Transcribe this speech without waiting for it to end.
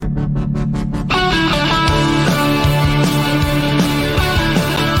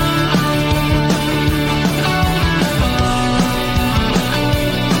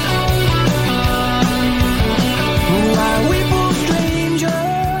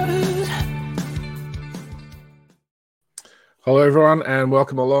Hello, everyone, and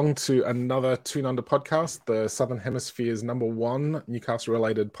welcome along to another Tune Under podcast, the Southern Hemisphere's #1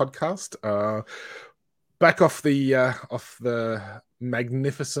 Newcastle-related podcast. Back off the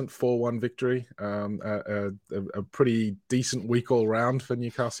magnificent 4-1 victory, a pretty decent week all round for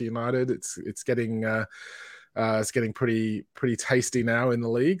Newcastle United. It's getting pretty tasty now in the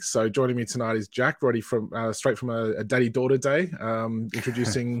league. So joining me tonight is Jack, ready from straight from a daddy-daughter day,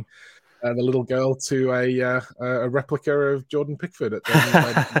 introducing. The little girl to a replica of Jordan Pickford at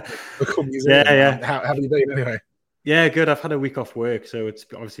the local museum. Yeah. How have you been anyway? Yeah, good. I've had a week off work, so it's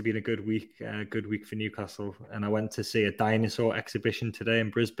obviously been a good week for Newcastle. And I went to see a dinosaur exhibition today in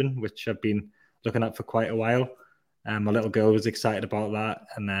Brisbane, which I've been looking at for quite a while. My little girl was excited about that,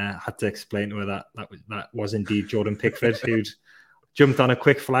 and I had to explain to her that was indeed Jordan Pickford, who'd jumped on a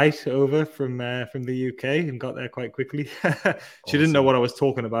quick flight over from the UK and got there quite quickly. She didn't know what I was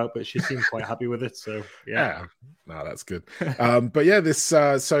talking about, but she seemed quite happy with it. So yeah. No, that's good. But yeah,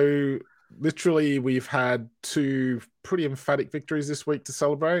 so literally we've had two pretty emphatic victories this week to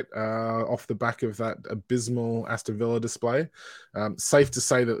celebrate off the back of that abysmal Aston Villa display. Safe to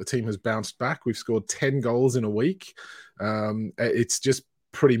say that the team has bounced back. We've scored 10 goals in a week. It's just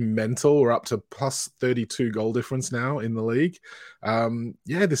pretty mental. We're up to plus 32 goal difference now in the league.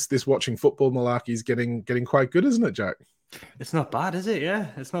 This watching football malarkey is getting quite good, isn't it, Jack? It's not bad, is it? Yeah,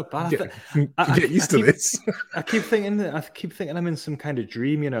 it's not bad. Get used to this. I keep thinking I'm in some kind of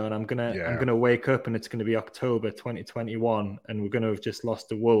dream, and I'm gonna wake up and it's gonna be October 2021, and we're gonna have just lost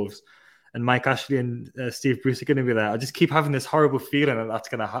to Wolves, and Mike Ashley and Steve Bruce are gonna be there. I just keep having this horrible feeling that that's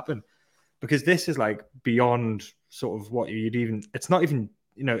gonna happen, because this is like beyond sort of what you'd even. It's not even.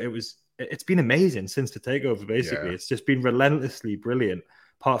 It's been amazing since the takeover, basically. Yeah. It's just been relentlessly brilliant,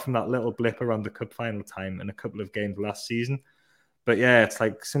 apart from that little blip around the cup final time and a couple of games last season. But yeah, it's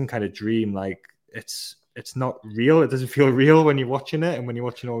like some kind of dream. Like it's not real. It doesn't feel real when you're watching it and when you're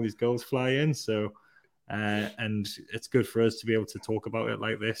watching all these goals fly in. So, and it's good for us to be able to talk about it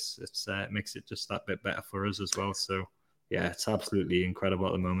like this. It makes it just that bit better for us as well. So yeah, it's absolutely incredible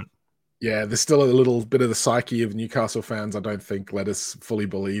at the moment. Yeah, there's still a little bit of the psyche of Newcastle fans, I don't think, let us fully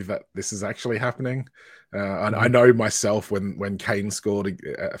believe that this is actually happening. I know myself when Kane scored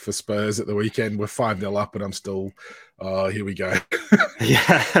for Spurs at the weekend, we're 5-0 up and I'm still, here we go.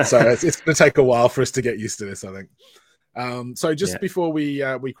 Yeah. So it's going to take a while for us to get used to this, I think. So just before we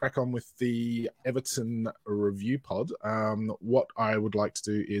crack on with the Everton review pod, what I would like to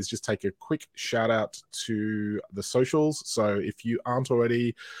do is just take a quick shout out to the socials. So if you aren't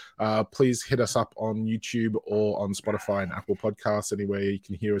already, please hit us up on YouTube or on Spotify and Apple Podcasts, anywhere you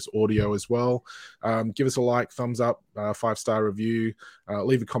can hear us audio as well. Give us a like, thumbs up, 5-star review,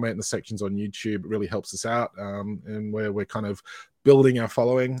 leave a comment in the sections on YouTube. It really helps us out, and we're kind of building our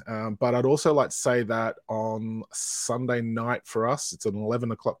following. But I'd also like to say that on Sunday night for us, it's an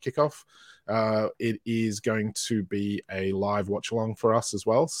 11 o'clock kickoff. It is going to be a live watch along for us as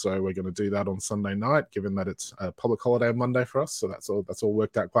well. So we're going to do that on Sunday night, given that it's a public holiday on Monday for us. So that's all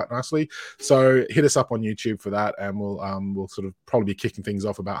worked out quite nicely. So hit us up on YouTube for that, and we'll sort of probably be kicking things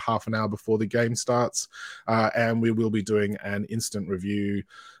off about half an hour before the game starts. And we will be doing an instant review,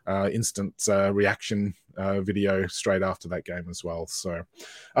 reaction video straight after that game as well. So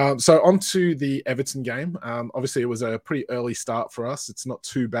on to the Everton game. Obviously it was a pretty early start for us. It's not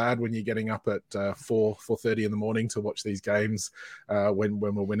too bad when you're getting up at 4:30 in the morning to watch these games when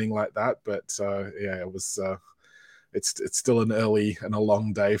we're winning like that, but it was it's still an early and a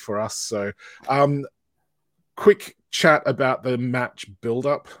long day for us. So quick chat about the match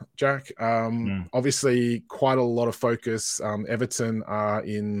build-up, Jack. Obviously, quite a lot of focus. Everton are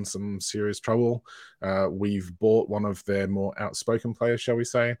in some serious trouble. We've bought one of their more outspoken players, shall we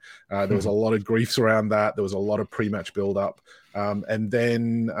say. There was a lot of griefs around that. There was a lot of pre-match build-up. And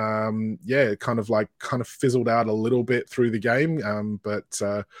then, it kind of fizzled out a little bit through the game. But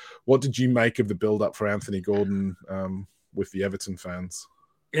what did you make of the build-up for Anthony Gordon with the Everton fans?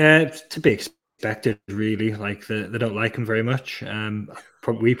 Yeah, to be expected, really. Like they don't like him very much.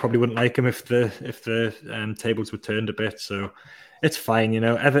 We probably wouldn't like him if the tables were turned a bit. So it's fine.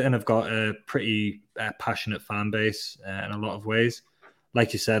 Everton have got a pretty passionate fan base in a lot of ways.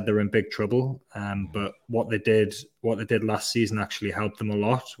 Like you said, they're in big trouble. But what they did last season actually helped them a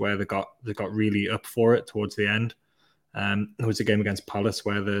lot, where they got really up for it towards the end. There was a game against Palace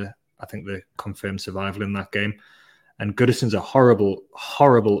where I think they confirmed survival in that game. And Goodison's a horrible,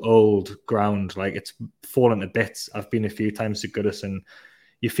 horrible old ground. Like, it's fallen to bits. I've been a few times to Goodison.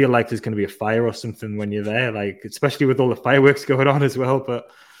 You feel like there's going to be a fire or something when you're there, like, especially with all the fireworks going on as well. But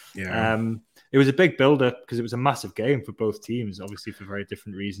it was a big build-up because it was a massive game for both teams, obviously for very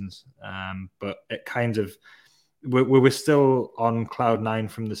different reasons. But it kind of, we were still on cloud nine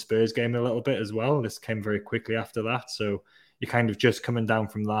from the Spurs game a little bit as well. This came very quickly after that, so you're kind of just coming down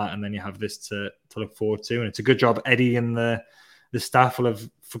from that, and then you have this to look forward to. And it's a good job Eddie and the staff will have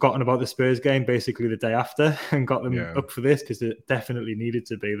forgotten about the Spurs game basically the day after and got them up for this, because it definitely needed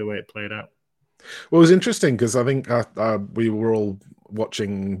to be the way it played out. Well, it was interesting because I think we were all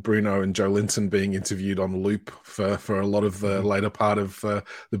watching Bruno and Joe Linton being interviewed on loop for a lot of the later part of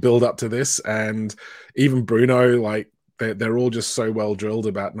the build up to this, and even Bruno, like they're all just so well drilled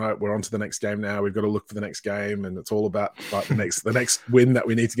about, no, we're on to the next game now. We've got to look for the next game, and it's all about like the next win that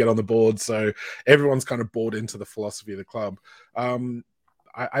we need to get on the board. So everyone's kind of bought into the philosophy of the club.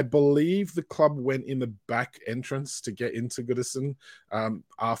 I believe the club went in the back entrance to get into Goodison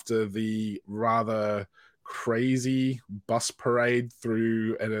after the rather crazy bus parade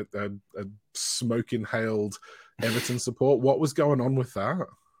through a smoke-inhaled Everton support. What was going on with that?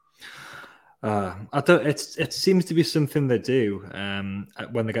 I don't. It seems to be something they do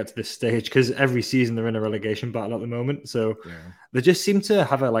when they get to this stage, because every season they're in a relegation battle at the moment. So they just seem to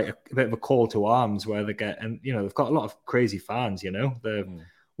have a bit of a call to arms where they get, and they've got a lot of crazy fans. They're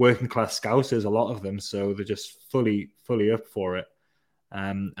working class Scousers, a lot of them. So they're just fully up for it.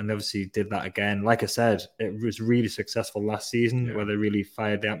 And they obviously did that again. Like I said, it was really successful last season where they really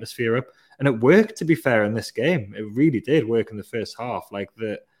fired the atmosphere up, and it worked. To be fair, in this game, it really did work in the first half.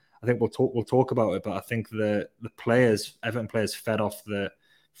 I think we'll talk about it, but I think the Everton players fed off the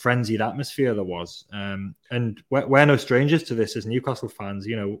frenzied atmosphere there was. And we're no strangers to this as Newcastle fans.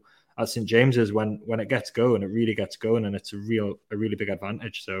 At St James's, when it gets going, it really gets going, and it's a really big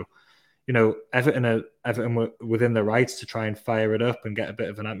advantage. So, Everton were within their rights to try and fire it up and get a bit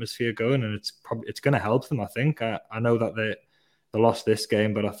of an atmosphere going, and it's going to help them. I think. I know that they lost this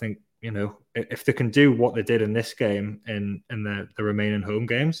game, but I think, if they can do what they did in this game in the remaining home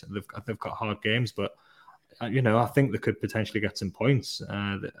games, they've got hard games, but I think they could potentially get some points.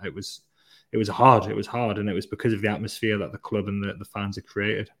 It was hard, and it was because of the atmosphere that the club and the fans had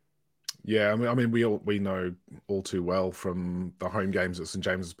created. Yeah, I mean, we know all too well from the home games at St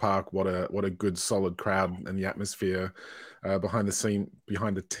James's Park what a good solid crowd and the atmosphere behind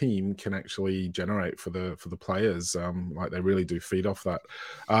the team can actually generate for the players. Like they really do feed off that.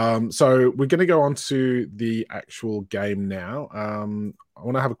 So we're going to go on to the actual game now. I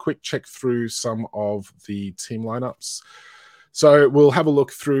want to have a quick check through some of the team lineups. So we'll have a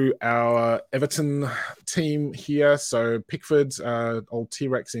look through our Everton team here. So Pickford, old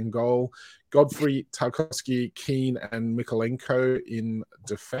T-Rex in goal, Godfrey, Tarkowski, Keane, and Mikolenko in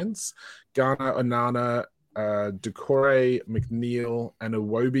defence. Garner, Onana, Doucouré, McNeil, and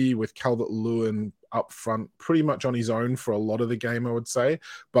Iwobi with Calvert-Lewin up front, pretty much on his own for a lot of the game, I would say.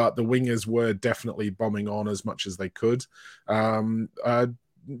 But the wingers were definitely bombing on as much as they could.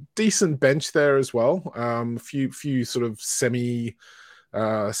 Decent bench there as well. Few sort of semi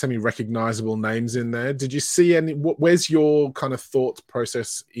recognizable names in there. Did you see any? Where's your kind of thought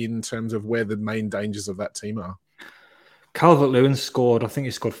process in terms of where the main dangers of that team are? Calvert-Lewin scored. I think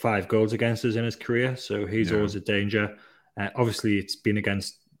he scored 5 goals against us in his career, so he's always a danger. Obviously, it's been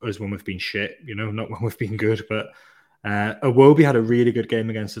against us when we've been shit, not when we've been good. But Iwobi had a really good game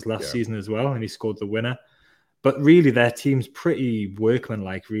against us last season as well, and he scored the winner. But really, their team's pretty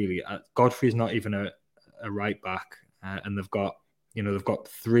workmanlike. Really, Godfrey's not even a right back, and they've got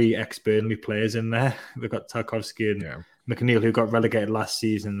 3 ex-Burnley players in there. They've got Tarkowski and McNeil, who got relegated last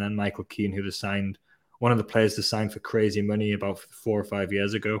season, and then Michael Keane, who they signed. One of the players they signed for crazy money about 4 or 5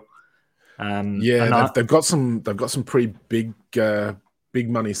 years ago. They've got some pretty big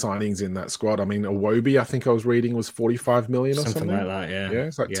money signings in that squad. I mean, Iwobi, I think I was reading, was 45 million or something like that. Yeah,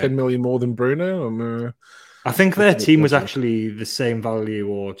 it's like 10 million more than Bruno. I think their team was actually the same value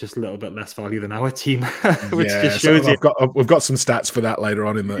or just a little bit less value than our team, which just shows you. We've got some stats for that later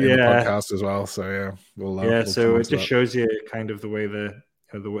on in the podcast as well. So we'll so it just shows you kind of the way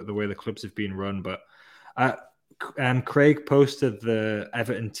the way the clubs have been run. But and Craig posted the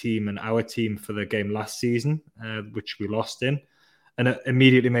Everton team and our team for the game last season, which we lost in, and it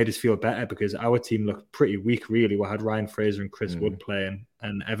immediately made us feel better because our team looked pretty weak. Really, we had Ryan Fraser and Chris Wood playing,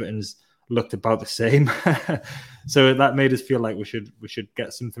 and Everton's looked about the same. So that made us feel like we should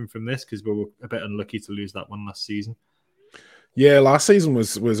get something from this because we were a bit unlucky to lose that one last season. Yeah, last season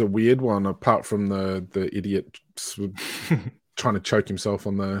was a weird one, apart from the idiot trying to choke himself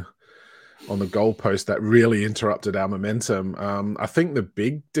on the goalpost that really interrupted our momentum. I think the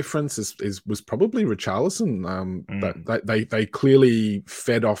big difference was probably Richarlison. That they clearly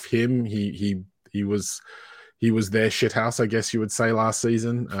fed off him. He he was their shithouse, I guess you would say, last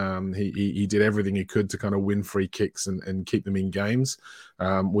season. He did everything he could to kind of win free kicks and keep them in games.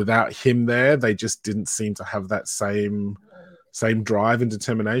 Without him there, they just didn't seem to have that same drive and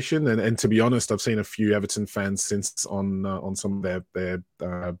determination. And to be honest, I've seen a few Everton fans since on some of their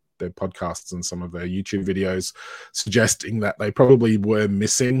podcasts and some of their YouTube videos suggesting that they probably were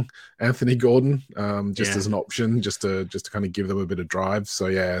missing Anthony Gordon as an option, just to kind of give them a bit of drive. So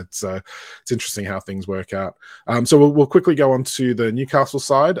yeah, it's interesting how things work out. So we'll quickly go on to the Newcastle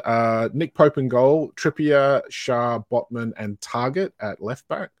side. Nick Pope in goal, Trippier, Shah, Botman, and Target at left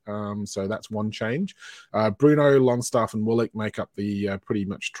back. So that's one change. Bruno, Longstaff, and Willock make up the pretty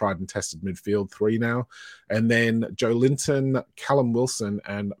much tried and tested midfield three now. And then Joe Linton, Callum Wilson,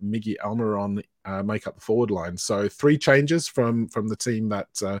 and Miggy Almiron make up the forward line. So three changes from the team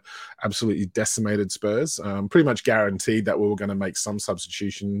that absolutely decimated Spurs. Pretty much guaranteed that we were going to make some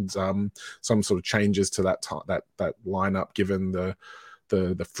substitutions, some sort of changes to that lineup, given the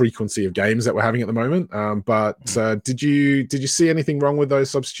frequency of games that we're having at the moment. But did you see anything wrong with those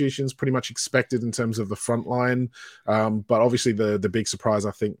substitutions? Pretty much expected in terms of the front line. But obviously the big surprise,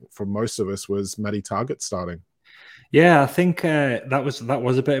 I think, for most of us was Matty Target starting. Yeah, I think that was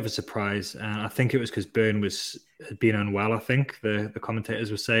a bit of a surprise. I think it was because Byrne had been unwell, I think the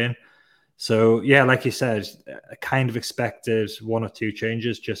commentators were saying. So yeah, like you said, I kind of expected one or two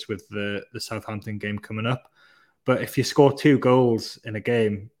changes just with the Southampton game coming up. But if you score 2 goals in a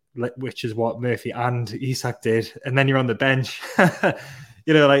game, which is what Murphy and Isak did, and then you're on the bench,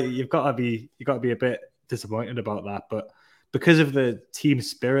 you've got to be a bit disappointed about that. But because of the team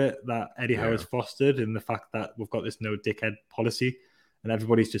spirit that Eddie Howe has fostered, and the fact that we've got this no dickhead policy, and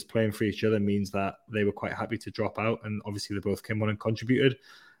everybody's just playing for each other, means that they were quite happy to drop out. And obviously, they both came on and contributed.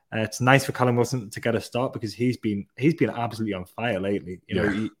 It's nice for Callum Wilson to get a start because he's been absolutely on fire lately.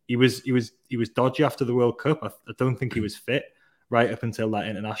 He was dodgy after the World Cup. I don't think he was fit right up until that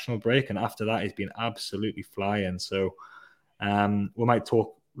international break, and after that, he's been absolutely flying. So we might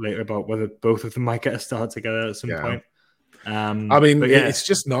talk later about whether both of them might get a start together at some point. It's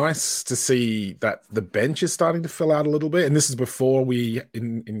just nice to see that the bench is starting to fill out a little bit, and this is before we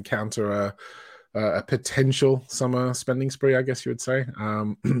encounter a potential summer spending spree, I guess you would say.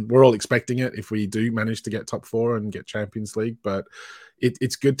 We're all expecting it if we do manage to get top 4 and get Champions League, but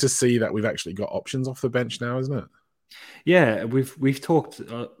it's good to see that we've actually got options off the bench now, isn't it? Yeah, we've talked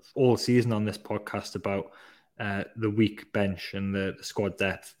all season on this podcast about the weak bench and the squad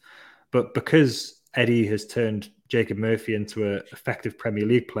depth, but because Eddie has turned Jacob Murphy into an effective Premier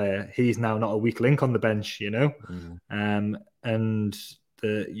League player, he's now not a weak link on the bench, and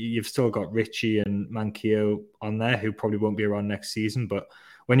you've still got Richie and Manquillo on there, who probably won't be around next season. But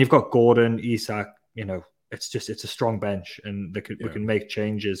when you've got Gordon, Isak, it's a strong bench, and we can make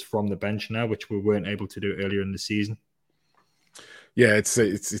changes from the bench now, which we weren't able to do earlier in the season. Yeah, it's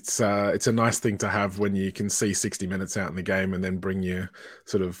a nice thing to have when you can see 60 minutes out in the game and then bring you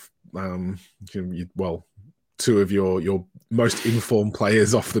sort of two of your most informed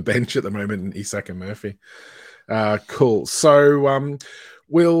players off the bench at the moment, Isak and Murphy. Cool. So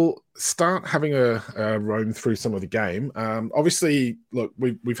we'll start having a roam through some of the game. Obviously, look,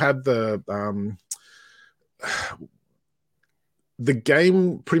 we've had the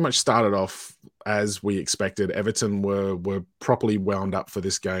game pretty much started off as we expected. Everton were properly wound up for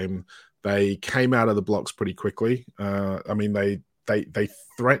this game. They came out of the blocks pretty quickly. They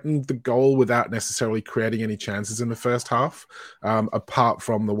threatened the goal without necessarily creating any chances in the first half, apart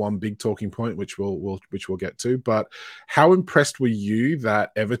from the one big talking point, which we'll get to. But how impressed were you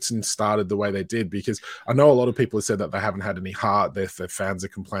that Everton started the way they did? Because I know a lot of people have said that they haven't had any heart. Their fans are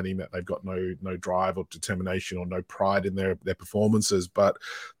complaining that they've got no drive or determination or no pride in their performances. But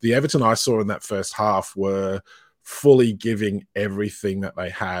the Everton I saw in that first half were fully giving everything that they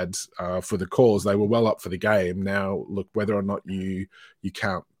had for the cause. They were well up for the game. Now, look, whether or not you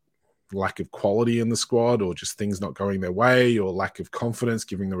count lack of quality in the squad or just things not going their way or lack of confidence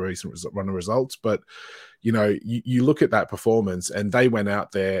given the recent run of results, but you look at that performance and they went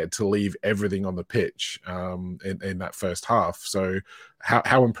out there to leave everything on the pitch in that first half. So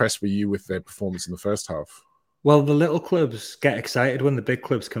how impressed were you with their performance in the first half? Well, the little clubs get excited when the big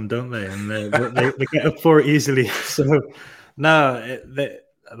clubs come, don't they? And they get up for it easily. So, no,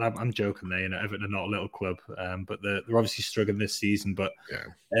 I'm joking there. Everton are not a little club, but they're obviously struggling this season. But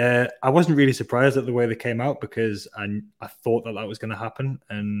I wasn't really surprised at the way they came out because I thought that was going to happen.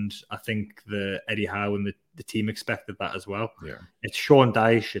 And I think the Eddie Howe and the team expected that as well. Yeah. It's Sean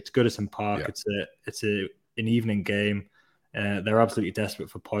Dyche. It's Goodison Park. Yeah. It's an evening game. They're absolutely desperate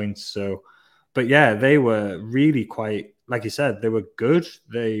for points. So... But yeah, they were really quite, like you said, they were good.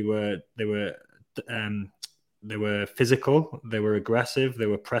 They were physical, they were aggressive, they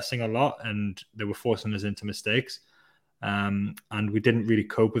were pressing a lot, and they were forcing us into mistakes. And we didn't really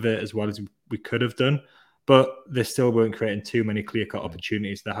cope with it as well as we could have done. But they still weren't creating too many clear-cut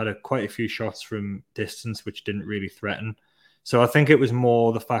opportunities. They had quite a few shots from distance, which didn't really threaten. So I think it was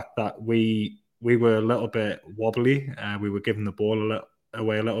more the fact that we were a little bit wobbly. We were giving the ball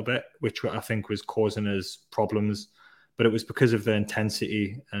away a little bit, which I think was causing us problems. But it was because of the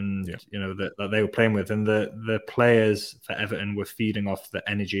intensity and that they were playing with, and the players for Everton were feeding off the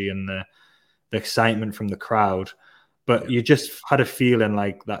energy and the excitement from the crowd. But you just had a feeling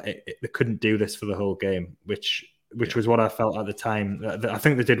like that they couldn't do this for the whole game, which was what I felt at the time. I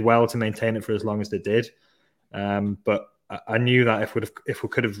think they did well to maintain it for as long as they did. But I knew that if we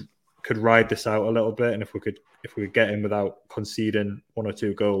could ride this out a little bit, and if we could get in without conceding 1 or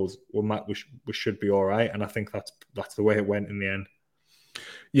 2 goals, we should be all right. And I think that's the way it went in the end.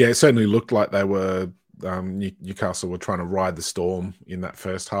 Yeah, it certainly looked like they were. Newcastle were trying to ride the storm in that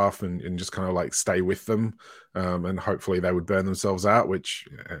first half and just kind of like stay with them, and hopefully they would burn themselves out, which,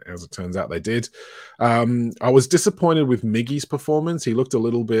 as it turns out, they did. I was disappointed with Miggy's performance. He looked a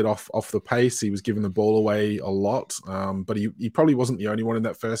little bit off the pace. He was giving the ball away a lot, but he probably wasn't the only one in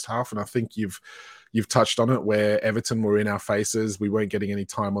that first half. And I think you've touched on it, where Everton were in our faces. We weren't getting any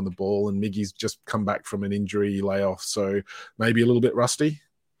time on the ball, and Miggy's just come back from an injury layoff, so maybe a little bit rusty.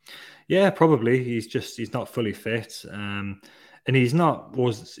 Yeah, probably. He's not fully fit, and he's not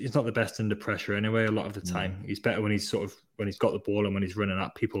the best under pressure anyway. A lot of the time, he's better when he's got the ball and when he's running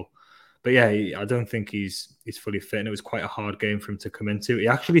at people. But yeah, I don't think he's fully fit, and it was quite a hard game for him to come into. He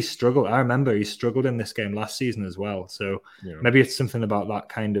actually struggled. I remember he struggled in this game last season as well. So maybe it's something about that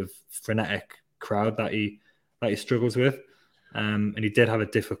kind of frenetic crowd that he struggles with. And he did have a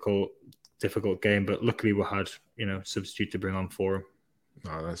difficult game, but luckily we had substitute to bring on for him.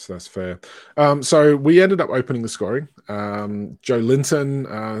 No, that's fair. So we ended up opening the scoring. Joe Linton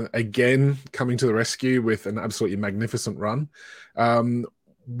again coming to the rescue with an absolutely magnificent run.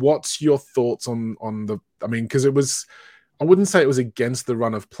 What's your thoughts on the? I mean, because I wouldn't say it was against the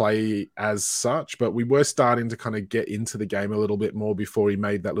run of play as such, but we were starting to kind of get into the game a little bit more before he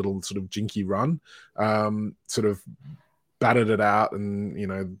made that little sort of jinky run. Sort of batted it out,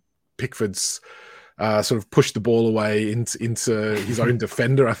 and Pickford's. Sort of pushed the ball away into his own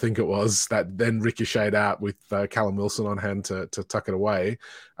defender, I think it was, that then ricocheted out with Callum Wilson on hand to tuck it away.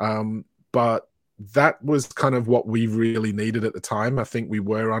 But that was kind of what we really needed at the time. I think we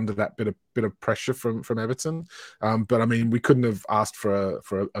were under that bit of pressure from Everton. But I mean, we couldn't have asked for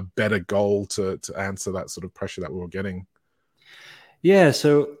a better goal to answer that sort of pressure that we were getting. Yeah,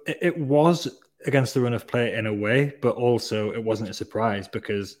 so it was against the run of play in a way, but also it wasn't a surprise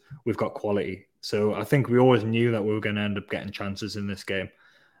because we've got quality. So I think we always knew that we were going to end up getting chances in this game.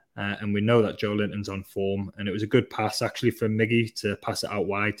 And we know that Joe Linton's on form. And it was a good pass, actually, from Miggy to pass it out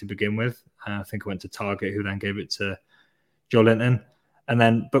wide to begin with. I think it went to Target, who then gave it to Joe Linton.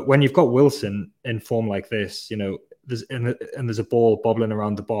 But when you've got Wilson in form like this, there's a ball bobbling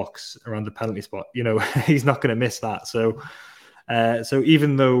around the box, around the penalty spot, he's not going to miss that. So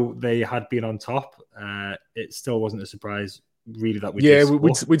even though they had been on top, it still wasn't a surprise. Really, that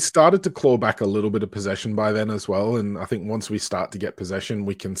we'd started to claw back a little bit of possession by then as well, and I think once we start to get possession,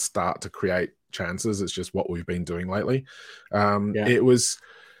 we can start to create chances. It's just what we've been doing lately. It was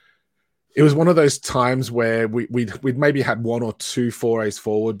one of those times where we'd maybe had 1 or 2 forays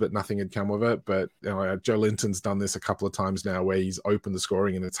forward, but nothing had come of it. But Joe Linton's done this a couple of times now, where he's opened the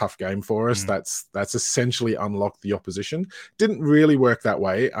scoring in a tough game for us. That's essentially unlocked the opposition. Didn't really work that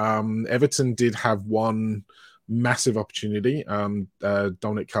way. Everton did have one massive opportunity.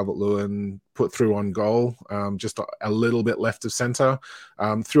 Dominic Calvert-Lewin put through on goal, just a little bit left of centre.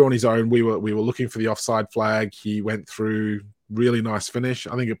 Through on his own, we were looking for the offside flag. He went through, really nice finish.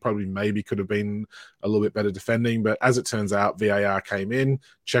 I think it probably maybe could have been a little bit better defending, but as it turns out, VAR came in,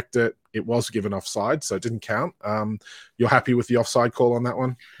 checked it. It was given offside, so it didn't count. You're happy with the offside call on that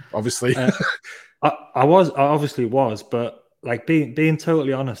one? Obviously. I obviously was, but like being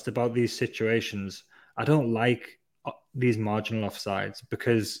totally honest about these situations, I don't like these marginal offsides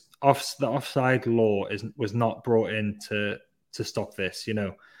because the offside law was not brought in to stop this.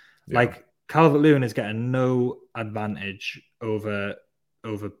 Like Calvert-Lewin is getting no advantage over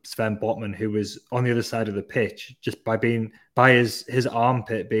Sven Botman, who was on the other side of the pitch, just by his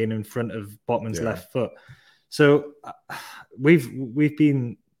armpit being in front of Botman's left foot. So we've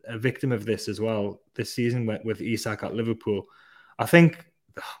been a victim of this as well this season with Isak at Liverpool. I think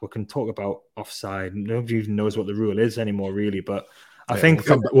we can talk about offside. Nobody even knows what the rule is anymore, really. But I think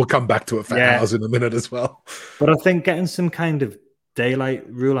we'll come back to it for hours in a minute as well. But I think getting some kind of daylight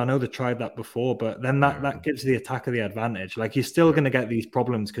rule. I know they tried that before, but then that gives the attacker the advantage. Like, you're still going to get these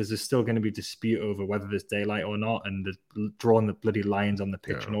problems because there's still going to be dispute over whether there's daylight or not, and drawing the bloody lines on the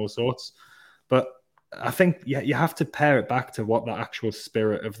pitch and all sorts. But I think you have to pare it back to what the actual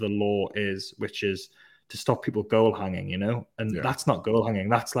spirit of the law is, which is to stop people goal hanging, you know? And that's not goal hanging.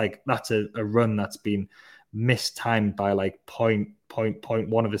 That's a run that's been mistimed by like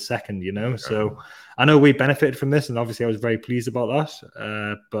 0.1 of a second, you know? So I know we benefited from this, and obviously I was very pleased about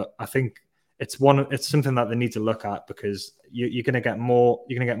that. But I think it's something that they need to look at, because you're going to get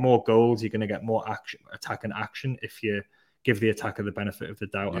more goals, you're going to get more attack and action if you give the attacker the benefit of the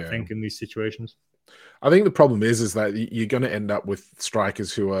doubt, I think, in these situations. I think the problem is that you're going to end up with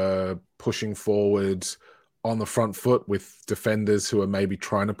strikers who are pushing forward on the front foot with defenders who are maybe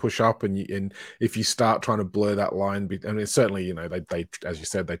trying to push up, and if you start trying to blur that line, I mean, certainly, you know, they as you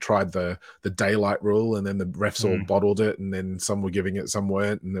said, they tried the daylight rule, and then the refs all bottled it, and then some were giving it, some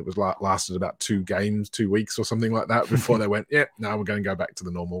weren't, and it was lasted about 2 weeks or something like that before they went, now we're going to go back to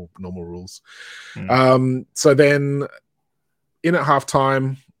the normal rules. So then in at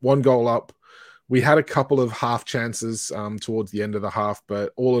halftime, 1 goal up. We had a couple of half chances towards the end of the half,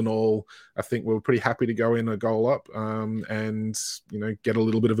 but all in all, I think we were pretty happy to go in a goal up and, you know, get a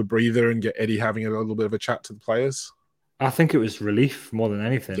little bit of a breather and get Eddie having a little bit of a chat to the players. I think it was relief more than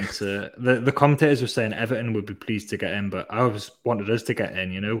anything. The commentators were saying Everton would be pleased to get in, but I always wanted us to get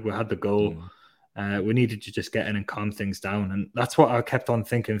in, you know. We had the goal. We needed to just get in and calm things down. And that's what I kept on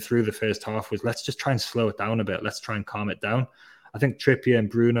thinking through the first half, was let's just try and slow it down a bit. Let's try and calm it down. I think Trippier and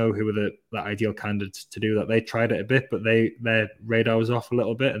Bruno, who were the ideal candidates to do that, they tried it a bit, but their radar was off a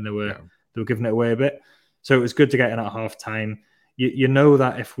little bit, and they were giving it away a bit. So it was good to get in at half time. You know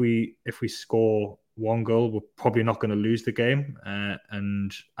that if we score 1 goal, we're probably not going to lose the game.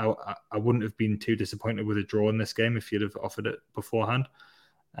 And I wouldn't have been too disappointed with a draw in this game if you'd have offered it beforehand.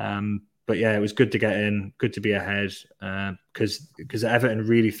 But yeah, it was good to get in, good to be ahead, because Everton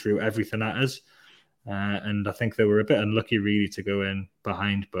really threw everything at us. And I think they were a bit unlucky, really, to go in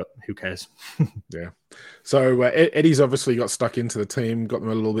behind, but who cares? So Eddie's obviously got stuck into the team, got them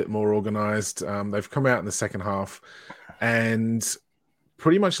a little bit more organised. They've come out in the second half and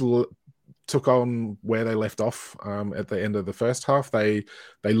pretty much took on where they left off at the end of the first half. They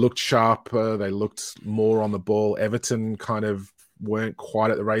looked sharper, they looked more on the ball. Everton kind of weren't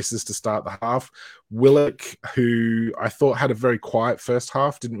quite at the races to start the half. Willock, who I thought had a very quiet first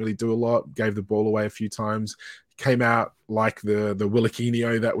half, didn't really do a lot, gave the ball away a few times, came out like the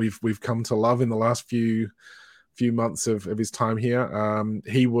Willockinho that we've come to love in the last few months of his time here.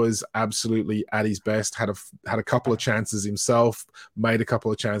 He was absolutely at his best, had a couple of chances himself, made a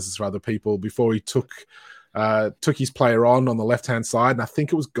couple of chances for other people before he took his player on the left-hand side, and I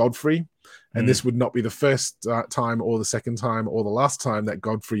think it was Godfrey. And this would not be the first time or the second time or the last time that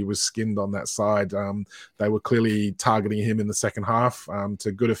Godfrey was skinned on that side. They were clearly targeting him in the second half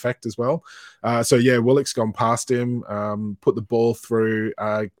to good effect as well. Willock's gone past him, put the ball through,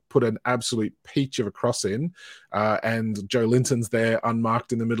 put an absolute peach of a cross in, and Joe Linton's there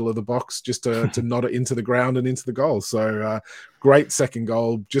unmarked in the middle of the box just to nod it into the ground and into the goal. So great second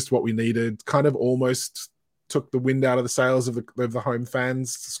goal, just what we needed. Kind of almost took the wind out of the sails of the home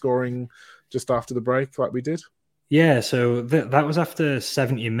fans, scoring just after the break like we did. Yeah, so that was after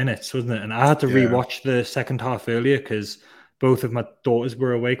 70 minutes, wasn't it? And I had to rewatch the second half earlier because both of my daughters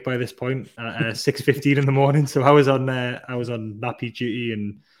were awake by this point at 6:15 in the morning. So I was on nappy duty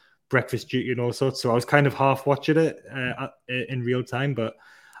and breakfast duty and all sorts. So I was kind of half watching it in real time. But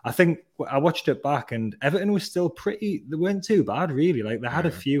I think I watched it back, and Everton was still they weren't too bad, really. Like, they had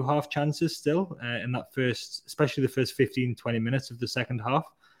a few half chances still in that especially the first 15, 20 minutes of the second half.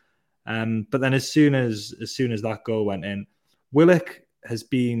 But then as soon as that goal went in, Willock has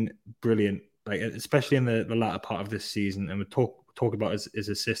been brilliant, like especially in the latter part of this season. And we talk about his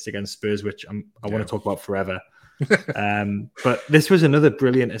assist against Spurs, which I want to talk about forever. But this was another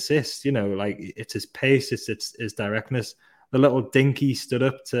brilliant assist. You know, like, it's his pace, it's his directness. The little dinky stood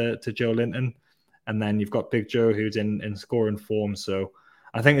up to Joe Linton, and then you've got Big Joe, who's in scoring form. So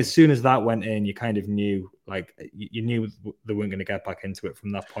I think as soon as that went in, you kind of knew, like, you knew they weren't going to get back into it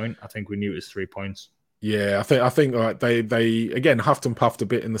from that point. I think we knew it was 3 points. Yeah, I think like they again huffed and puffed a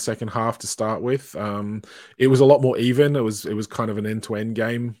bit in the second half to start with. It was a lot more even. It was kind of an end-to-end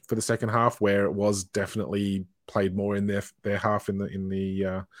game for the second half, where it was definitely played more in their half in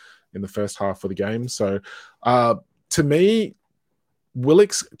the first half of the game. So to me,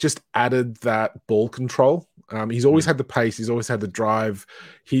 Willock's just added that ball control. He's always had the pace. He's always had the drive.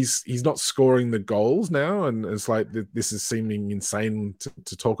 He's not scoring the goals now, and it's like this is seeming insane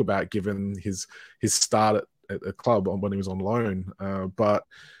to talk about given his start at the club when he was on loan. But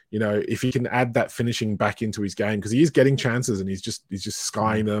if he can add that finishing back into his game, because he is getting chances and he's just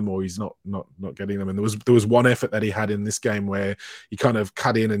skying them, or he's not getting them. And there was one effort that he had in this game where he kind of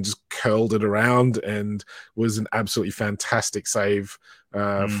cut in and just curled it around, and was an absolutely fantastic save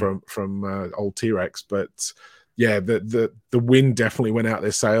from old T-Rex. But yeah, the wind definitely went out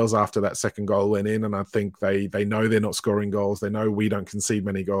their sails after that second goal went in, and I think they know they're not scoring goals. They know we don't concede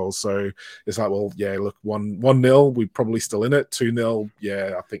many goals, so it's like, well, yeah, look, 1-0, we're probably still in it. 2-0,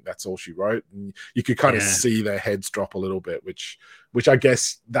 yeah, I think that's all she wrote. And you could kind of see their heads drop a little bit, which I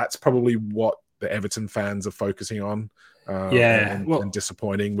guess that's probably what the Everton fans are focusing on. And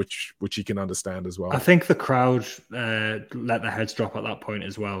disappointing, which you can understand as well. I think the crowd let their heads drop at that point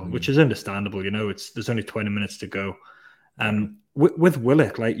as well, which is understandable. There's only 20 minutes to go. With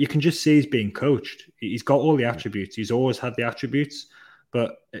Willock, like, you can just see he's being coached. He's got all the attributes. He's always had the attributes,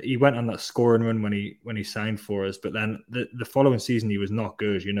 but he went on that scoring run when he signed for us. But then the following season, he was not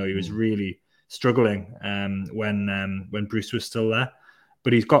good. He was really struggling when Bruce was still there.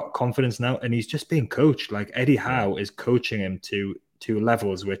 But he's got confidence now, and he's just being coached. Like, Eddie Howe is coaching him to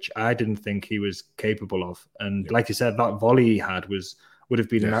levels which I didn't think he was capable of. And like you said, that volley he had would have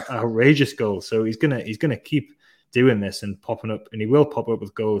been an outrageous goal. So he's gonna keep doing this and popping up, and he will pop up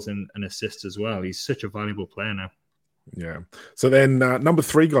with goals and assists as well. He's such a valuable player now. Yeah. So then number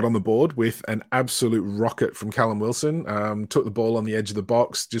 3 got on the board with an absolute rocket from Callum Wilson. Took the ball on the edge of the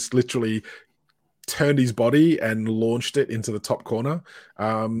box, just literally turned his body and launched it into the top corner.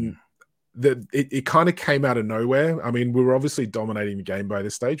 It kind of came out of nowhere. I mean, we were obviously dominating the game by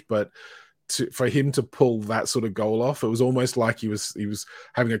this stage, but for him to pull that sort of goal off, it was almost like he was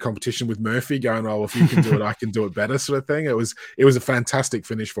having a competition with Murphy, going, "Oh, if you can do it, I can do it better," sort of thing. It was a fantastic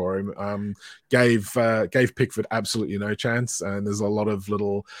finish for him. Gave Pickford absolutely no chance, and there's a lot of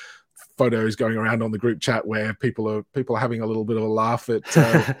little photos going around on the group chat where people are having a little bit of a laugh at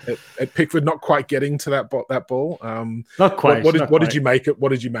Pickford not quite getting to that ball. Not quite. What did you make it? What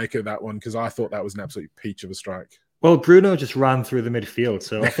did you make of that one? Because I thought that was an absolute peach of a strike. Well, Bruno just ran through the midfield,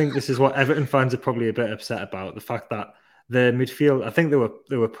 so I think this is what Everton fans are probably a bit upset about, the fact that the midfield, I think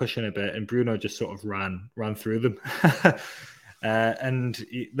they were pushing a bit, and Bruno just sort of ran through them.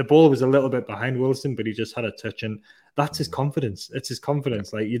 The ball was a little bit behind Wilson, but he just had a touch, and that's his confidence. It's his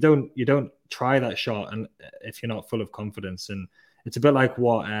confidence. Like, you don't try that shot, and if you're not full of confidence, and it's a bit like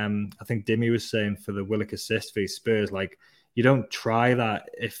what I think Dimmy was saying for the Willock assist for Spurs. Like, you don't try that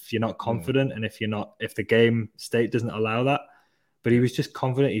if you're not confident, and if the game state doesn't allow that. But he was just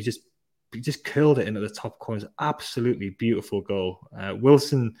confident. He just curled it into the top corners. Absolutely beautiful goal.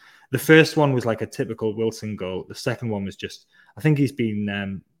 Wilson, the first one was like a typical Wilson goal. The second one was just, I think he's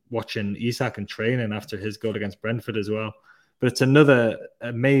been watching Isak and training after his goal against Brentford as well. But it's another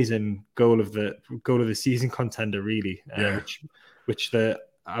amazing goal of the season contender, really, which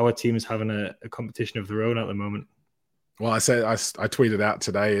our team is having a competition of their own at the moment. Well, I tweeted out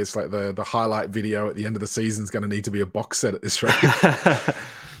today, it's like the highlight video at the end of the season is going to need to be a box set at this rate.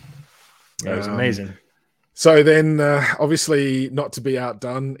 It was amazing. So then, obviously, not to be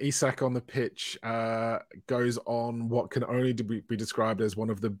outdone, Isak on the pitch goes on what can only be described as one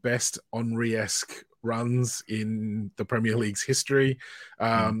of the best Henry-esque runs in the Premier League's history.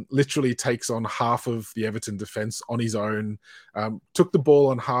 Literally takes on half of the Everton defence on his own, took the ball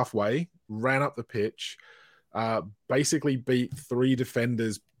on halfway, ran up the pitch, basically beat 3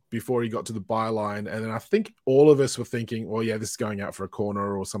 defenders before he got to the byline. And then I think all of us were thinking, well, yeah, this is going out for a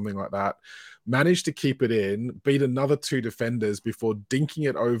corner or something like that. Managed to keep it in, beat another 2 defenders before dinking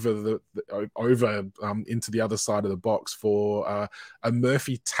it over into the other side of the box for a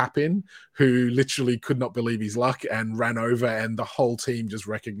Murphy tap-in, who literally could not believe his luck and ran over, and the whole team just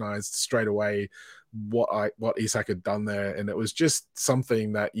recognized straight away what Isak had done there. And it was just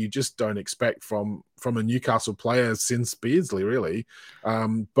something that you just don't expect from a Newcastle player since Beardsley, really.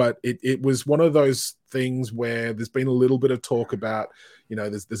 But it was one of those things where there's been a little bit of talk about,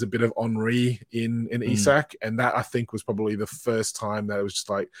 there's a bit of Henry in Isak, and that, I think, was probably the first time that it was just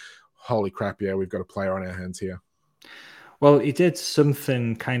like, holy crap, yeah, we've got a player on our hands here. Well, he did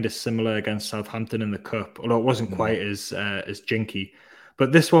something kind of similar against Southampton in the Cup, although it wasn't quite as jinky.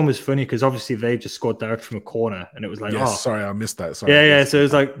 But this one was funny because obviously they just scored direct from a corner, and it was like, sorry, I missed that. Sorry, yeah. So it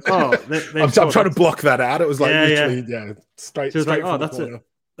was like, I'm trying to block that out. It was like literally, straight. So it was like, from the corner.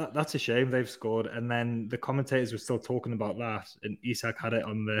 That's a shame they've scored. And then the commentators were still talking about that, and Isak had it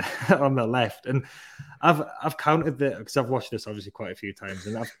on the on the left. And I've counted because I've watched this obviously quite a few times,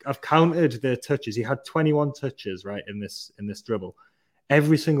 and I've counted the touches. He had 21 touches right in this dribble.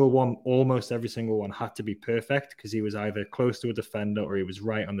 Almost every single one had to be perfect because he was either close to a defender or he was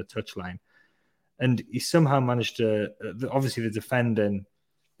right on the touchline. and he somehow managed to. Obviously, the defending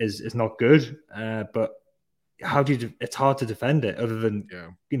is not good, but how do you? It's hard to defend it other than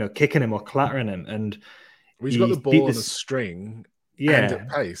kicking him or clattering him. And he's got the ball on a string, and at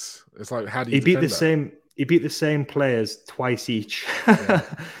pace. It's like, how do you defend that? He beat the same players twice each,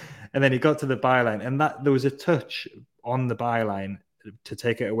 and then he got to the byline, and there was a touch on the byline to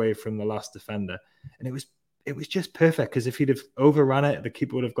take it away from the last defender, and it was just perfect, because if he'd have overrun it, the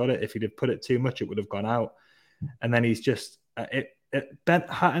keeper would have got it. If he'd have put it too much, it would have gone out. And then he's just Hatton Ben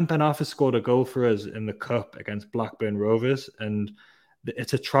Arfa scored a goal for us in the cup against Blackburn Rovers, and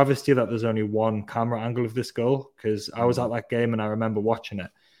it's a travesty that there's only one camera angle of this goal, because I was at that game and I remember watching it,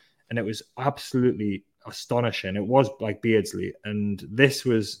 and it was absolutely astonishing. It was like Beardsley, and this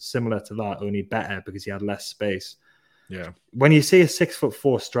was similar to that, only better because he had less space. Yeah. When you see a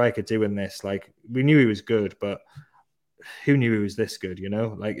 6'4" striker doing this, like, we knew he was good, but who knew he was this good?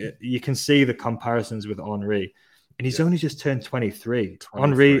 Like, you can see the comparisons with Henry, and he's only just turned 23.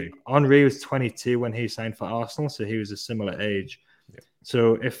 Henry was 22 when he signed for Arsenal, so he was a similar age. Yeah.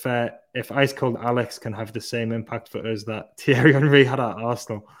 So if Ice Cold Alex can have the same impact for us that Thierry Henry had at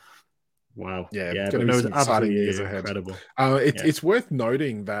Arsenal. Wow. Yeah, but it was exciting years ahead. Incredible. It's worth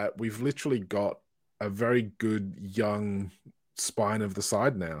noting that we've literally got a very good young spine of the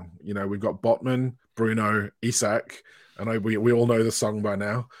side now. We've got Botman, Bruno, Isak. I know we all know the song by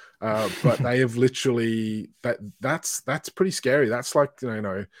now, but they have literally that's pretty scary. That's like,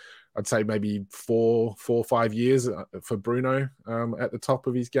 I'd say maybe 4 or 5 years for Bruno at the top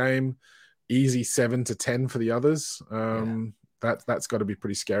of his game. Easy 7 to 10 for the others. That's got to be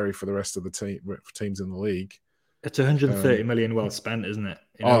pretty scary for the rest of the teams in the league. It's 130 million well spent, isn't it?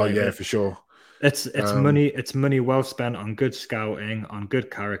 For sure. It's money. It's money well spent on good scouting, on good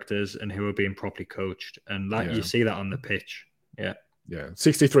characters, and who are being properly coached. And you see that on the pitch. Yeah. Yeah,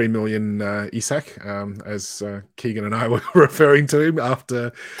 63 million Isak, as Keegan and I were referring to him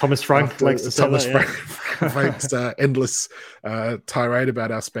after Thomas Frank likes to say that, Frank's endless tirade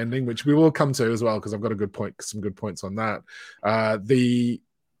about our spending, which we will come to as well, because I've got some good points on that.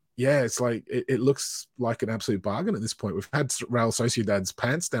 It's like it looks like an absolute bargain at this point. We've had Real Sociedad's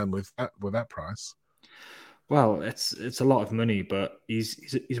pants down with that price. Well, it's a lot of money, but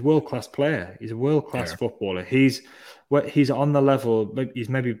he's a world-class player. He's a world-class footballer. He's on the level. He's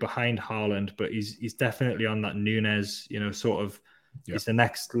maybe behind Haaland, but he's definitely on that Nunes. Sort of. Yeah. He's the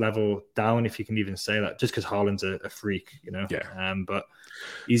next level down, if you can even say that. Just because Haaland's a freak, Yeah. But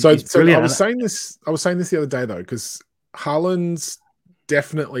he's brilliant. I was saying this the other day though, because Haaland's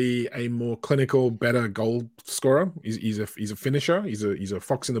definitely a more clinical, better goal scorer. He's a finisher. He's a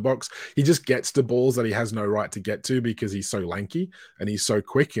fox in the box. He just gets the balls that he has no right to get to because he's so lanky and he's so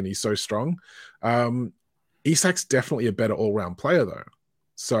quick and he's so strong. Isak's definitely a better all-round player though.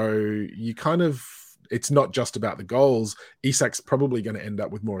 So it's not just about the goals. Isak's probably going to end up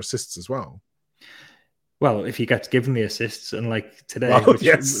with more assists as well. Well, if he gets given the assists, and like today, which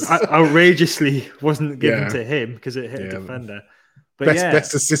outrageously wasn't given to him because it hit a defender. But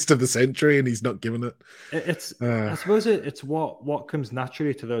best assist of the century, and he's not given it. I suppose it's what comes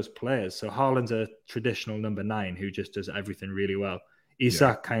naturally to those players. So Haaland's a traditional number 9 who just does everything really well.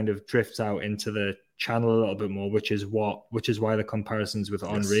 Isak kind of drifts out into the channel a little bit more, which is why the comparisons with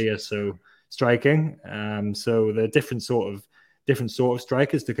Henry are so striking. So they're different sort of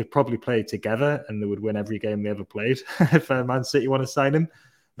strikers that could probably play together, and they would win every game they ever played. If Man City want to sign him,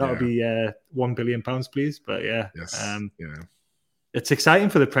 that would be £1 billion, please. But it's exciting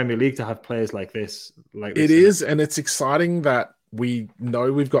for the Premier League to have players like this. It is, and it's exciting that we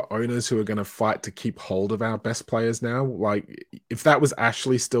know we've got owners who are going to fight to keep hold of our best players now. Like, if that was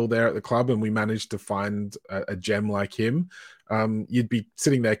Ashley still there at the club and we managed to find a gem like him, you'd be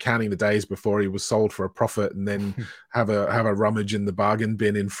sitting there counting the days before he was sold for a profit, and then have a rummage in the bargain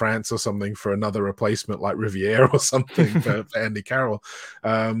bin in France or something for another replacement like Riviere or something for Andy Carroll.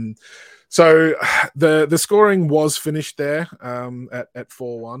 So the scoring was finished there at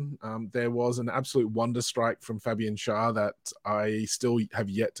 4-1. There was an absolute wonder strike from Fabian Schär that I still have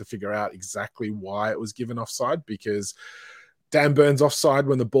yet to figure out exactly why it was given offside, because Dan Burns offside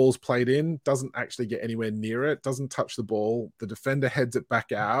when the ball's played in, doesn't actually get anywhere near it, doesn't touch the ball. The defender heads it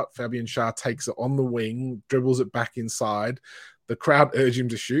back out. Fabian Schär takes it on the wing, dribbles it back inside. The crowd urge him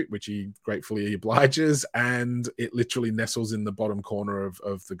to shoot, which he gratefully obliges, and it literally nestles in the bottom corner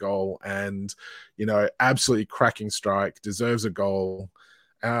of the goal. And, absolutely cracking strike, deserves a goal.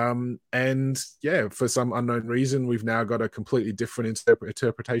 And for some unknown reason, we've now got a completely different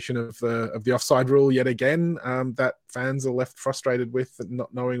interpretation of the offside rule yet again, that fans are left frustrated with,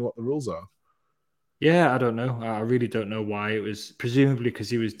 not knowing what the rules are. Yeah, I don't know. I really don't know why. It was presumably because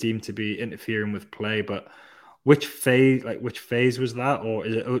he was deemed to be interfering with play, but which phase was that? Or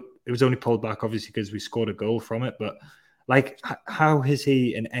is it? It was only pulled back obviously because we scored a goal from it. But like, how has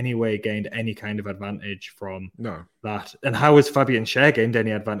he in any way gained any kind of advantage from No. that? And how has Fabian Schär gained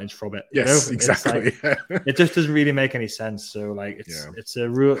any advantage from it? You Yes, know, it's exactly. like it just doesn't really make any sense. So like, it's a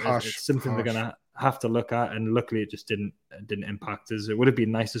real it's something they're gonna have to look at. And luckily, it just didn't impact us. It would have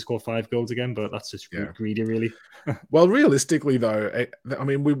been nice to score 5 goals again, but that's just greedy, really. Well, realistically, though, I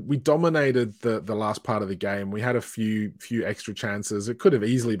mean, we dominated the last part of the game. We had a few extra chances. It could have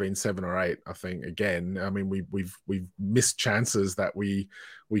easily been 7 or 8. I think. Again, I mean, we've missed chances that we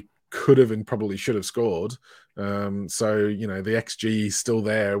could have and probably should have scored. So you know, the XG is still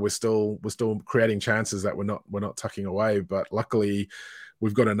there. We're still creating chances that we're not tucking away. But luckily,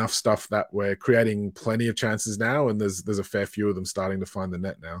 we've got enough stuff that we're creating plenty of chances now, and there's a fair few of them starting to find the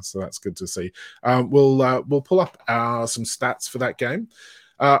net now. So that's good to see. We'll pull up some stats for that game.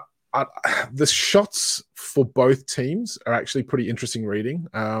 The shots for both teams are actually pretty interesting reading.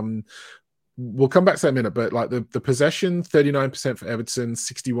 We'll come back to that in a minute, but like the possession, 39% for Everton,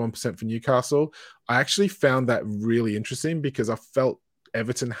 61% for Newcastle. I actually found that really interesting because I felt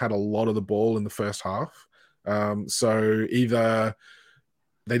Everton had a lot of the ball in the first half. So either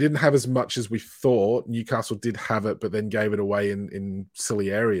they didn't have as much as we thought. Newcastle did have it, but then gave it away in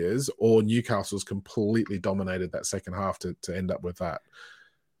silly areas, or Newcastle's completely dominated that second half to end up with that.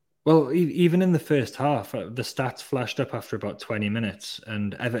 Well, even in the first half, the stats flashed up after about 20 minutes,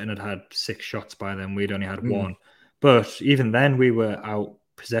 and Everton had 6 shots by then. We'd only had 1. But even then, we were out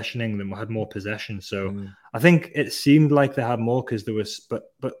possessioning them. We had more possession. So I think it seemed like they had more because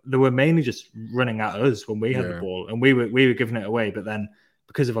but they were mainly just running at us when we had the ball, and we were giving it away. But then,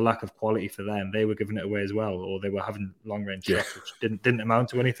 because of a lack of quality for them, they were giving it away as well, or they were having long range shots, which didn't amount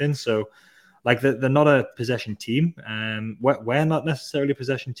to anything. So. Like they're not a possession team. We're not necessarily a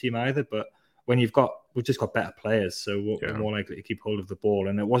possession team either, but when we've just got better players, so we're more likely to keep hold of the ball.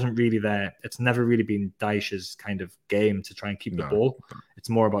 And it wasn't really there. It's never really been Dyche's kind of game to try and keep the ball. It's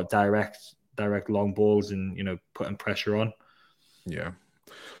more about direct long balls and, you know, putting pressure on. Yeah.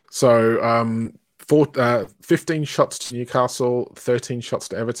 So 15 shots to Newcastle, 13 shots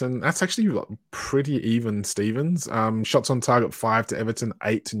to Everton. That's actually pretty even, Stevens. Shots on target 5 to Everton,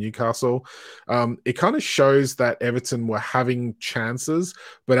 8 to Newcastle. It kind of shows that Everton were having chances,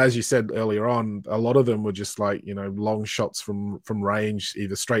 but as you said earlier on, a lot of them were just like, you know, long shots from range,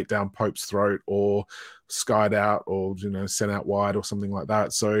 either straight down Pope's throat or skied out or, you know, sent out wide or something like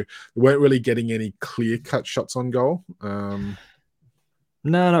that. So we weren't really getting any clear-cut shots on goal.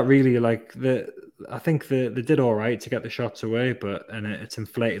 No, not really. Like I think they did all right to get the shots away, and it's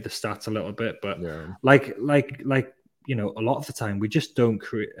inflated the stats a little bit. But like you know, a lot of the time we just don't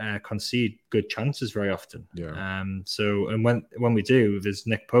concede good chances very often. So and when we do, there's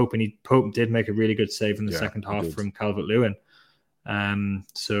Nick Pope, and Pope did make a really good save in the second half from Calvert-Lewin.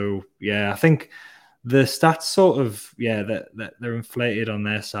 So yeah, I think the stats sort of that they're inflated on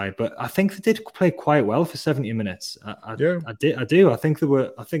their side, but I think they did play quite well for 70 minutes. I do. I think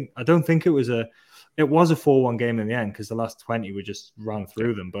I don't think it was a 4-1 game in the end because the last 20 we just ran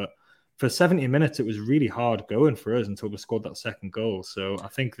through them. But for 70 minutes, it was really hard going for us until we scored that second goal. So I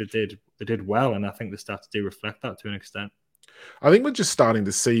think they did well, and I think the stats do reflect that to an extent. I think we're just starting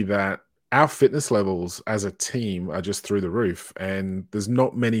to see that our fitness levels as a team are just through the roof, and there's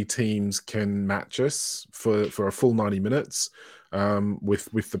not many teams can match us for a full 90 minutes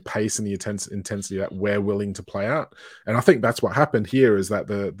with the pace and the intensity that we're willing to play out. And I think that's what happened here is that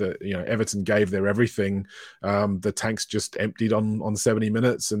the you know, Everton gave their everything. The tanks just emptied on 70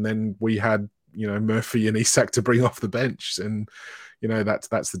 minutes, and then we had, you know, Murphy and Isak to bring off the bench, and you know,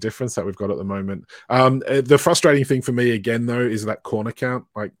 that's the difference that we've got at the moment. The frustrating thing for me again, though, is that corner count.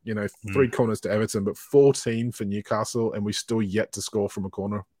 Like, you know, 3 corners to Everton, but 14 for Newcastle, and we still yet to score from a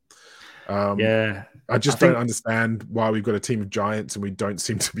corner. I just don't understand why we've got a team of giants and we don't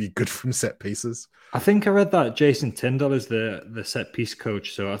seem to be good from set pieces. I think I read that Jason Tyndall is the set piece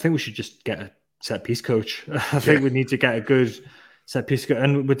coach, so I think we should just get a set piece coach. I think we need to get a good set piece,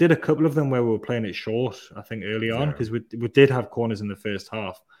 and we did a couple of them where we were playing it short, I think, early on, because we did have corners in the first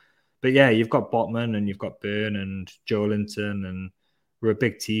half. But yeah, you've got Botman and you've got Byrne and Joelinton, and we're a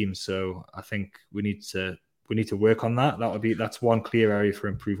big team, so I think we need to work on that. That's one clear area for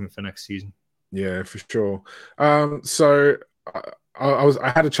improvement for next season. Yeah, for sure. So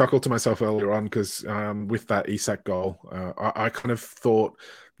I had a chuckle to myself earlier on because with that Isak goal, I kind of thought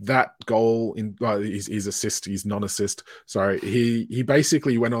that goal in his assist, his non-assist. Sorry, he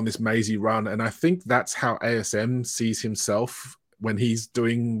basically went on this mazy run, and I think that's how ASM sees himself when he's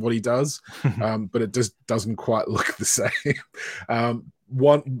doing what he does, but it just doesn't quite look the same.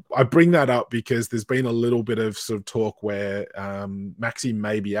 I bring that up because there's been a little bit of sort of talk where Maxi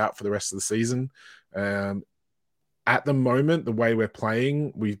may be out for the rest of the season. At the moment, the way we're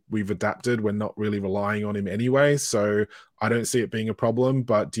playing, we've adapted. We're not really relying on him anyway, so I don't see it being a problem.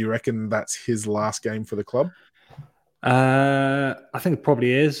 But do you reckon that's his last game for the club? I think it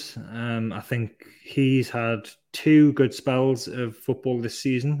probably is. I think he's had 2 good spells of football this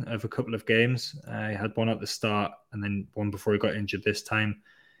season of a couple of games. He had one at the start and then one before he got injured this time.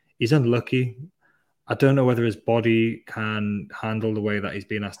 He's unlucky. I don't know whether his body can handle the way that he's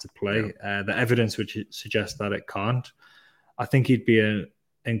being asked to play. Yeah. The evidence would suggest that it can't. I think he'd be an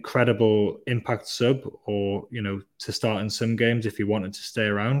incredible impact sub, or to start in some games if he wanted to stay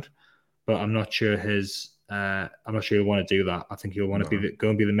around. But I'm not sure he'll want to do that. I think he'll want to go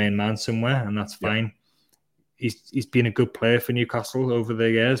and be the main man somewhere, and that's fine. Yeah. He's been a good player for Newcastle over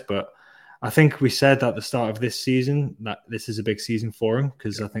the years, but I think we said at the start of this season that this is a big season for him,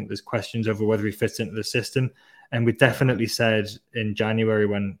 because I think there's questions over whether he fits into the system. And we definitely said in January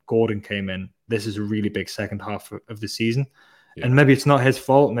when Gordon came in, this is a really big second half of the season. Yeah. And maybe it's not his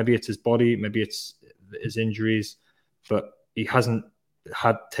fault. Maybe it's his body. Maybe it's his injuries. But he hasn't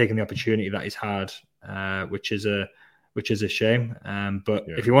taken the opportunity that he's had, which is a shame. But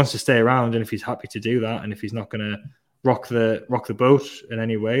if he wants to stay around and if he's happy to do that, and if he's not going to rock the boat in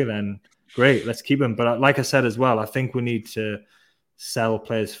any way, then great, let's keep him. But like I said as well, I think we need to sell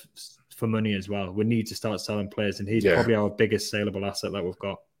players for money as well. We need to start selling players, and he's probably our biggest saleable asset that we've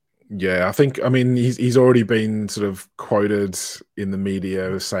got. Yeah, I mean, he's already been sort of quoted in the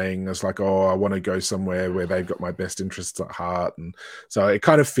media saying it's like, oh, I want to go somewhere where they've got my best interests at heart. And so it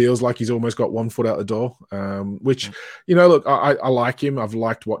kind of feels like he's almost got one foot out the door, which, look, I like him. I've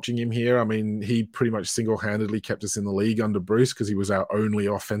liked watching him here. I mean, he pretty much single-handedly kept us in the league under Bruce because he was our only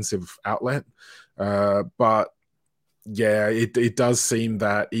offensive outlet. But yeah, it does seem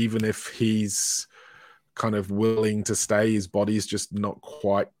that even if he's kind of willing to stay, his body's just not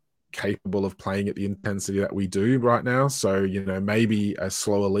quite capable of playing at the intensity that we do right now. So, maybe a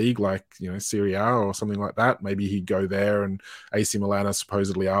slower league like, Serie A or something like that, maybe he'd go there, and AC Milan are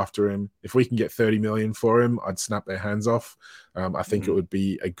supposedly after him. If we can get 30 million for him, I'd snap their hands off. I think it would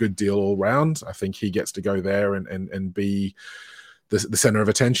be a good deal all round. I think he gets to go there and be the center of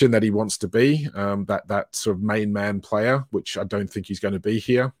attention that he wants to be, that sort of main man player, which I don't think he's going to be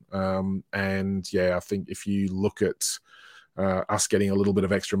here. I think if you look at us getting a little bit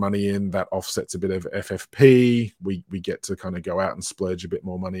of extra money in, that offsets a bit of FFP. We get to kind of go out and splurge a bit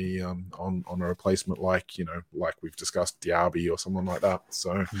more money on a replacement like we've discussed, Diaby or someone like that.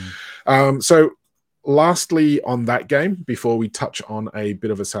 So, so lastly on that game, before we touch on a bit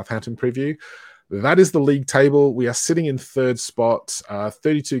of a Southampton preview, that is the league table. We are sitting in 3rd spot,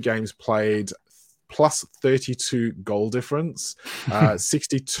 32 games played, plus 32 goal difference,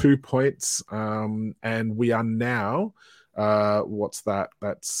 62 points, and we are now. What's that?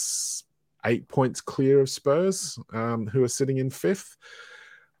 That's 8 points clear of Spurs, who are sitting in 5th.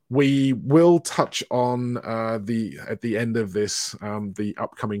 We will touch on at the end of this the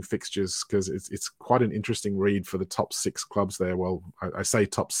upcoming fixtures, because it's quite an interesting read for the top 6 clubs there. Well, I say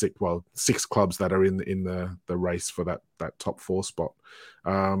top 6. Well, 6 clubs that are in the race for that top 4 spot.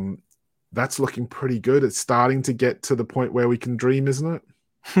 That's looking pretty good. It's starting to get to the point where we can dream, isn't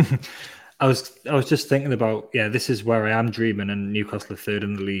it? I was just thinking about, this is where I am dreaming, and Newcastle are 3rd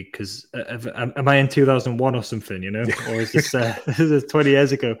in the league, because am I in 2001 or something, or is this, this is 20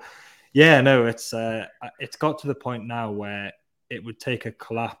 years ago? Yeah, no, it's got to the point now where it would take a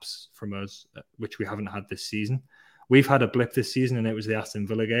collapse from us, which we haven't had this season. We've had a blip this season, and it was the Aston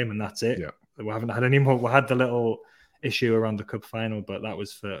Villa game, and that's it. Yeah. We haven't had any more. We had the little issue around the cup final, but that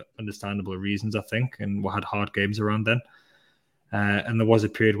was for understandable reasons, I think, and we had hard games around then. And there was a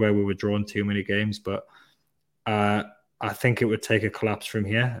period where we were drawing too many games, but I think it would take a collapse from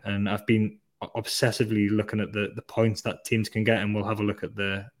here. And I've been obsessively looking at the points that teams can get, and we'll have a look at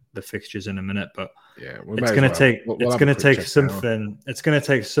the fixtures in a minute. But it's going to take something. It's going to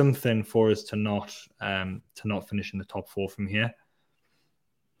take something for us to not finish in the top 4 from here.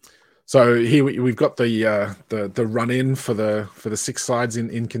 So here we've got the run in for the 6 sides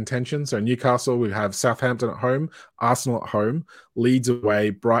in contention. So Newcastle, we have Southampton at home, Arsenal at home, Leeds away,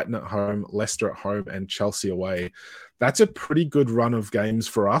 Brighton at home, Leicester at home, and Chelsea away. That's a pretty good run of games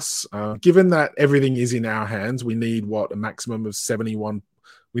for us. Given that everything is in our hands, we need a maximum of 71.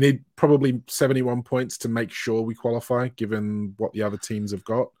 We need probably 71 points to make sure we qualify, given what the other teams have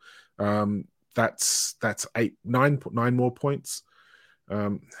got. That's 9 more points.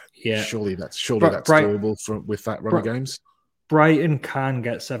 Surely that's doable with that run of games. Brighton can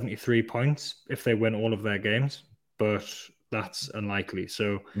get 73 points if they win all of their games, but that's unlikely.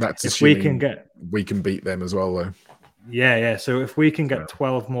 So that's if we assuming can we can beat them as well, though. Yeah. So if we can get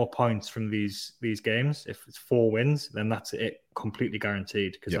 12 more points from these games, if it's 4 wins, then that's it completely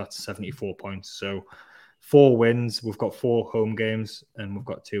guaranteed, because that's 74 points. So 4 wins, we've got 4 home games and we've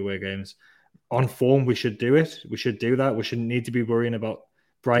got 2 away games. On form, we should do it. We should do that. We shouldn't need to be worrying about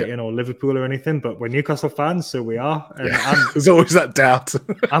Brighton or Liverpool or anything, but we're Newcastle fans, so we are. And there's always that doubt.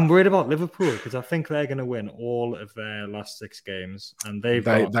 I'm worried about Liverpool because I think they're going to win all of their last 6 games, and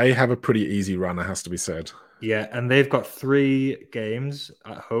they have a pretty easy run, it has to be said. Yeah, and they've got 3 games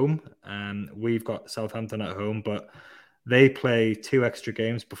at home, and we've got Southampton at home, but they play 2 extra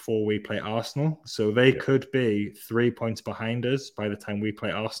games before we play Arsenal, so they could be 3 points behind us by the time we play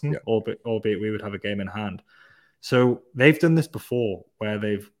Arsenal, albeit we would have a game in hand. So they've done this before, where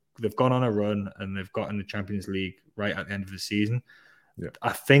they've gone on a run and they've gotten the Champions League right at the end of the season.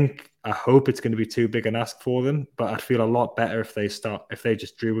 I hope it's going to be too big an ask for them, but I'd feel a lot better if they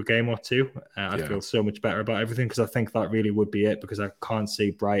just drew a game or 2. I'd feel so much better about everything, because I think that really would be it, because I can't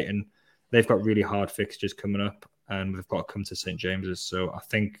see Brighton. They've got really hard fixtures coming up and we've got to come to St. James's. So I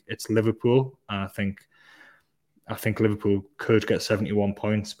think it's Liverpool, and I think Liverpool could get 71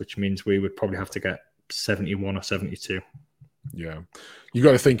 points, which means we would probably have to get 71 or 72. Yeah. You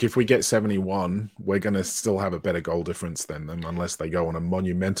got to think, if we get 71, we're going to still have a better goal difference than them, unless they go on a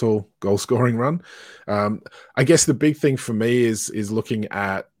monumental goal scoring run. I guess the big thing for me is looking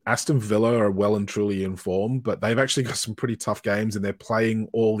at Aston Villa are well and truly in form, but they've actually got some pretty tough games, and they're playing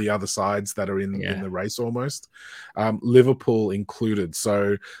all the other sides that are in the race almost, Liverpool included.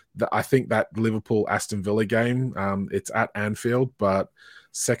 So I think that Liverpool-Aston Villa game, it's at Anfield, but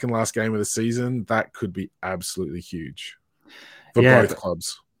second last game of the season, that could be absolutely huge for both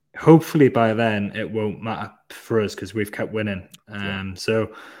clubs. Hopefully by then it won't matter for us, because we've kept winning.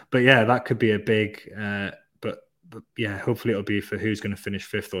 That could be a big but hopefully it'll be for who's going to finish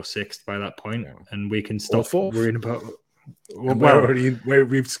 5th or 6th by that point, and we can stop worrying about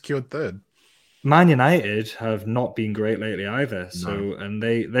we've secured 3rd. Man United have not been great lately either. So and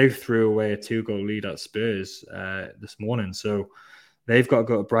they threw away a 2-goal lead at Spurs this morning. So they've got to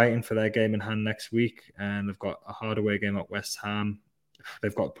go to Brighton for their game in hand next week, and they've got a hard away game at West Ham.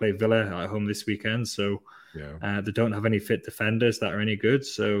 They've got to play Villa at home this weekend, so they don't have any fit defenders that are any good,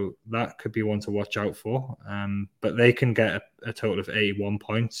 so that could be one to watch out for. But they can get a total of 81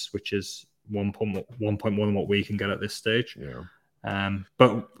 points, which is 1 point more than what we can get at this stage.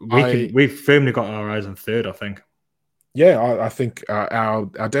 But we've firmly got our eyes on 3rd, I think. I think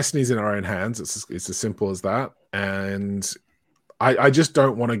our destiny's in our own hands. It's as simple as that. And I just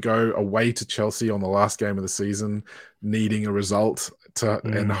don't want to go away to Chelsea on the last game of the season, needing a result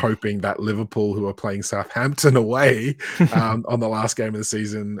and hoping that Liverpool, who are playing Southampton away on the last game of the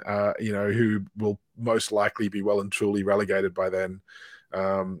season, who will most likely be well and truly relegated by then.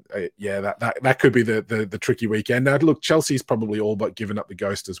 That could be the tricky weekend. Now, look, Chelsea's probably all but given up the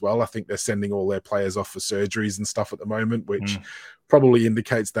ghost as well. I think they're sending all their players off for surgeries and stuff at the moment, which probably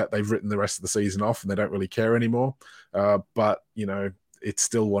indicates that they've written the rest of the season off and they don't really care anymore. But it's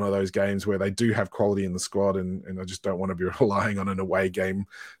still one of those games where they do have quality in the squad, and I just don't want to be relying on an away game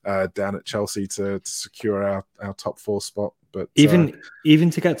down at Chelsea to secure our top 4 spot. But even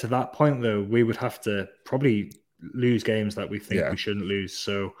to get to that point, though, we would have to probably lose games that we think we shouldn't lose.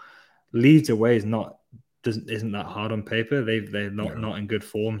 So Leeds away isn't that hard on paper. They're not in good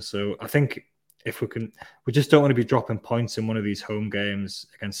form. So I think if we just don't want to be dropping points in one of these home games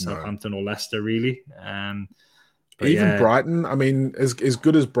against Southampton or Leicester, really. Brighton, I mean, as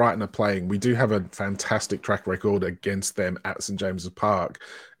good as Brighton are playing, we do have a fantastic track record against them at St. James's Park,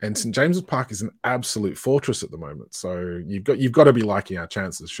 and St. James's Park is an absolute fortress at the moment. So you've got to be liking our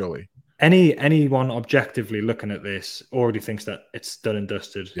chances, surely. Anyone objectively looking at this already thinks that it's done and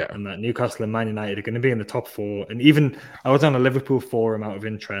dusted, and that Newcastle and Man United are going to be in the top 4. And even I was on a Liverpool forum out of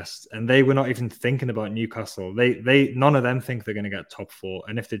interest, and they were not even thinking about Newcastle. They none of them think they're going to get top 4,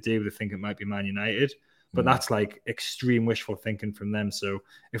 and if they do, they think it might be Man United. But that's like extreme wishful thinking from them. So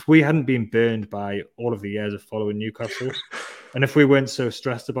if we hadn't been burned by all of the years of following Newcastle, and if we weren't so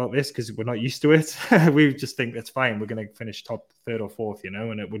stressed about this because we're not used to it, we just think that's fine. We're going to finish top 3rd or 4th,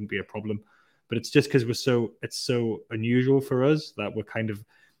 and it wouldn't be a problem. But it's just because it's so unusual for us that we're kind of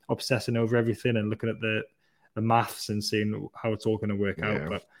obsessing over everything and looking at the maths and seeing how it's all going to work out.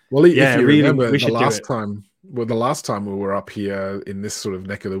 But if you remember the last time we were up here in this sort of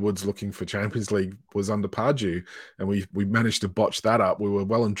neck of the woods looking for Champions League was under Pardew, and we managed to botch that up. We were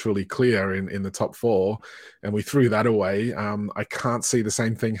well and truly clear in the top 4, and we threw that away. I can't see the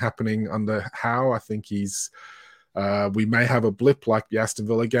same thing happening under Howe. I think he's We may have a blip like the Aston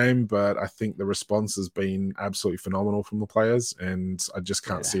Villa game, but I think the response has been absolutely phenomenal from the players, and I just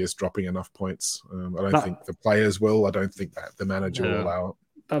can't see us dropping enough points. I don't think the players will. I don't think that the manager will allow it.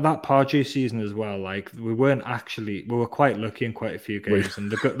 That Pardew season as well, like we were quite lucky in quite a few games,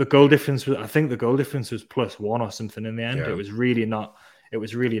 and the goal difference was, I think the goal difference was +1 or something in the end. It was really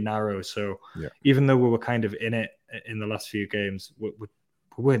narrow. So even though we were kind of in it in the last few games,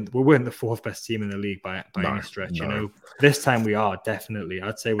 we weren't the fourth best team in the league by any stretch. You know, this time we are definitely.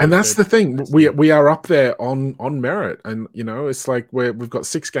 I'd say, and that's the thing. We are up there on merit, and you know, it's like we've got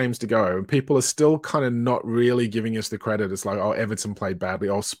 6 games to go, and people are still kind of not really giving us the credit. It's like, oh, Everton played badly.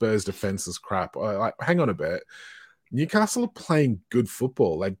 Oh, Spurs defense is crap. Like, hang on a bit. Newcastle are playing good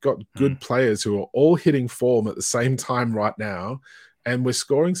football. They've got good players who are all hitting form at the same time right now, and we're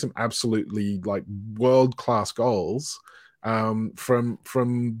scoring some absolutely like world-class goals. From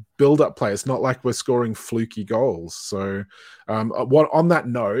build-up play. It's not like we're scoring fluky goals. So on that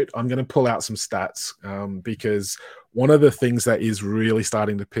note, I'm going to pull out some stats because one of the things that is really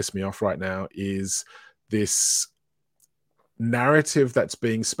starting to piss me off right now is this narrative that's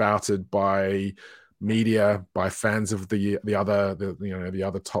being spouted by media, by fans of the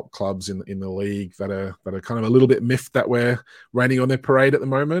other top clubs in the league that are kind of a little bit miffed that we're raining on their parade at the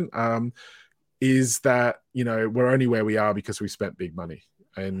moment. Is that, you know, we're only where we are because we spent big money,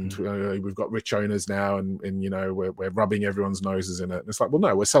 and we've got rich owners now, and you know, we're rubbing everyone's noses in it. And it's like, well,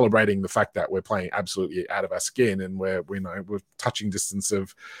 no, we're celebrating the fact that we're playing absolutely out of our skin, and we're touching distance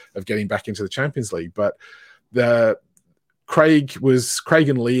of getting back into the Champions League. But Craig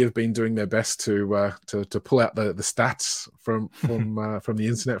and Lee have been doing their best to pull out the stats from the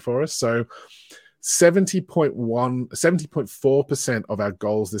internet for us. So 70.4% of our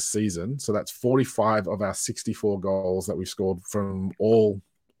goals this season, so that's 45 of our 64 goals that we've scored from all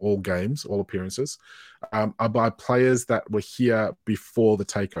games, all appearances, are by players that were here before the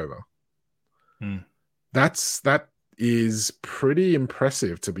takeover. That is pretty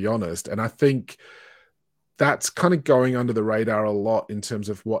impressive, to be honest, and I think that's kind of going under the radar a lot in terms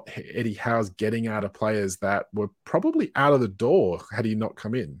of what Eddie Howe's getting out of players that were probably out of the door had he not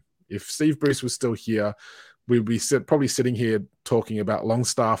come in. If Steve Bruce was still here, we'd be probably sitting here talking about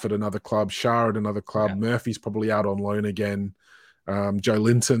Longstaff at another club, Shah at another club, Murphy's probably out on loan again, Joe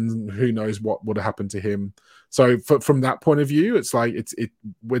Linton, who knows what would have happened to him. So from that point of view, it's like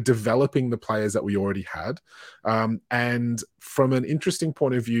we're developing the players that we already had. And from an interesting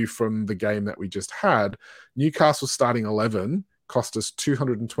point of view from the game that we just had, Newcastle starting 11 cost us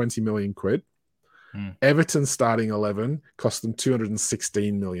 220 million quid. Everton starting 11 cost them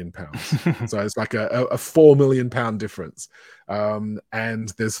 216 million pounds. So it's like a £4 million difference. And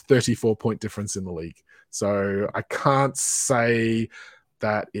there's 34-point difference in the league. So I can't say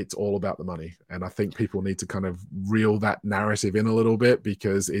that it's all about the money. And I think people need to kind of reel that narrative in a little bit,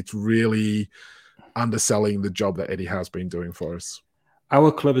 because it's really underselling the job that Eddie Howe's been doing for us.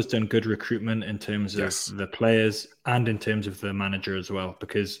 Our club has done good recruitment in terms of the players and in terms of the manager as well,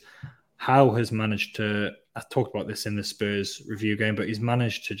 because Howe has managed to, I talked about this in the Spurs review game, but he's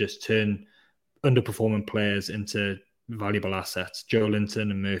managed to just turn underperforming players into valuable assets. Joe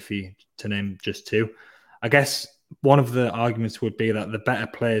Linton and Murphy, to name just 2. I guess one of the arguments would be that the better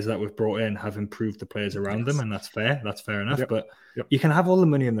players that we've brought in have improved the players around them, and that's fair. That's fair enough. But you can have all the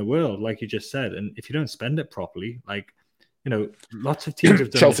money in the world, like you just said, and if you don't spend it properly, like, you know, lots of teams have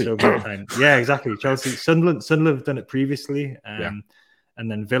done Chelsea. this over time. Yeah, exactly. Chelsea, Sunderland have done it previously. And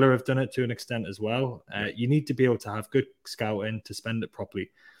then Villa have done it to an extent as well. You need to be able to have good scouting to spend it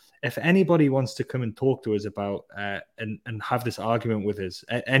properly. If anybody wants to come and talk to us about and have this argument with us,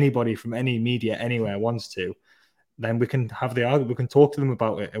 anybody from any media anywhere wants to, then we can have the argument. We can talk to them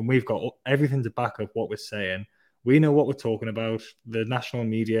about it, and we've got everything to back up what we're saying. We know what we're talking about. The national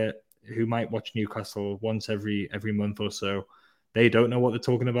media, who might watch Newcastle once every month or so, they don't know what they're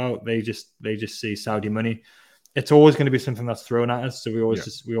talking about. They just see Saudi money. It's always going to be something that's thrown at us, so we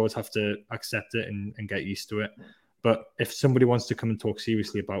always have to accept it and get used to it. But if somebody wants to come and talk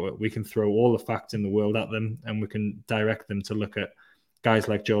seriously about it, we can throw all the facts in the world at them, and we can direct them to look at guys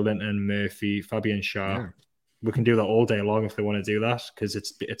like Joe Linton, Murphy, Fabian Schär. We can do that all day long if they want to do that, because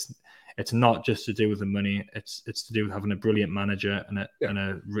it's not just to do with the money. It's to do with having a brilliant manager and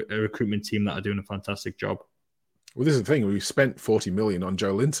a recruitment team that are doing a fantastic job. Well, this is the thing. We spent 40 million on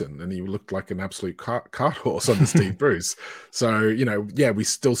Joe Linton, and he looked like an absolute cart horse under Steve Bruce. So, you know, we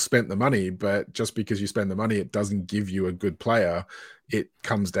still spent the money, but just because you spend the money, it doesn't give you a good player. It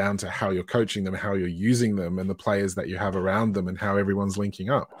comes down to how you're coaching them, how you're using them, and the players that you have around them, and how everyone's linking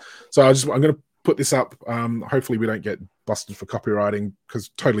up. So I'm going to put this up. Hopefully we don't get busted for copywriting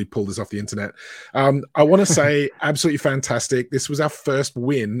because totally pulled this off the internet. I want to say absolutely fantastic. This was our first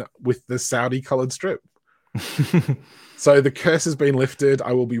win with the Saudi colored strip. So the curse has been lifted.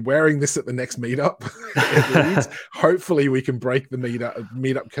 I will be wearing this at the next meetup. Hopefully we can break the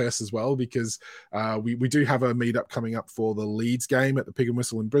meetup curse as well, because we do have a meetup coming up for the Leeds game at the Pig and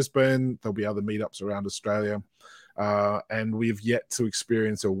Whistle in Brisbane. There'll be other meetups around Australia. And we've yet to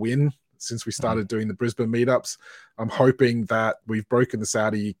experience a win since we started doing the Brisbane meetups. I'm hoping that we've broken the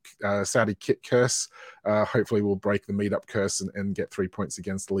Saudi kit curse. Hopefully we'll break the meetup curse and get 3 points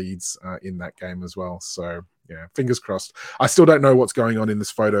against Leeds in that game as well. So yeah, fingers crossed. I still don't know what's going on in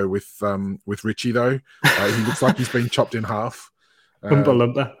this photo with Richie though. He looks like he's been chopped in half.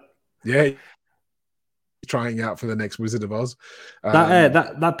 Yeah, trying out for the next Wizard of Oz.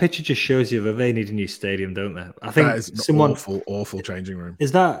 That picture just shows you that they need a new stadium, don't they? I think that is an awful changing room.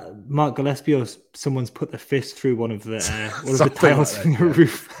 Is that Mark Gillespie or someone's put their fist through one of the tiles in the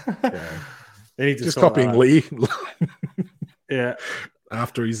roof? Yeah. They need to just copying Lee. Yeah.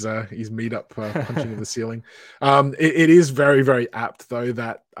 After his meetup punching in the ceiling. It is very, very apt though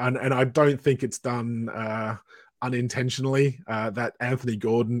that, and I don't think it's done unintentionally, that Anthony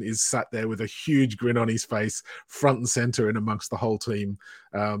Gordon is sat there with a huge grin on his face, front and center and amongst the whole team.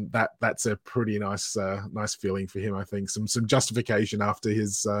 That's a pretty nice feeling for him. I think some justification after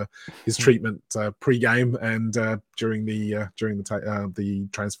his treatment pre-game and during the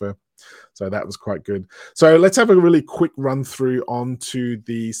transfer. So that was quite good. So let's have a really quick run through onto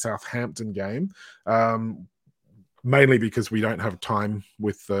the Southampton game. Mainly because we don't have time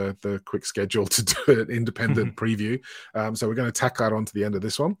with the quick schedule to do an independent preview. So we're going to tack that on to the end of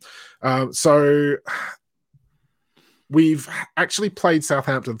this one. So we've actually played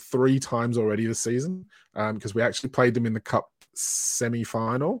Southampton 3 times already this season, because we actually played them in the Cup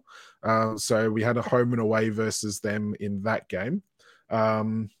semi-final. So we had a home and away versus them in that game.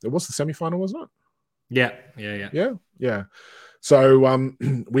 It was the semi-final, wasn't it? Yeah. So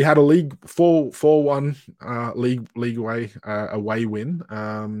we had a league 4-1 league away win.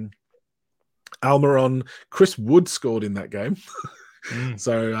 Almiron, Chris Wood scored in that game.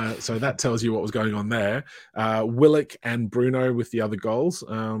 So that tells you what was going on there. Willock and Bruno with the other goals.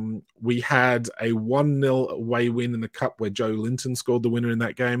 We had a 1-0 away win in the Cup where Joe Linton scored the winner in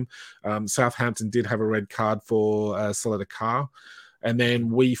that game. Southampton did have a red card for Salada. And then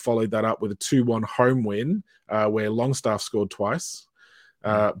we followed that up with a 2-1 home win where Longstaff scored twice.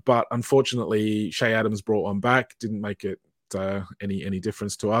 But unfortunately, Shea Adams brought one back. Didn't make it any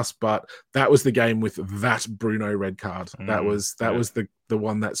difference to us. But that was the game with that Bruno red card. That was the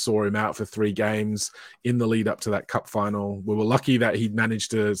one that saw him out for 3 games in the lead up to that Cup final. We were lucky that he managed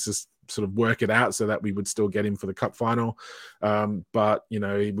to just sort of work it out so that we would still get him for the Cup final. But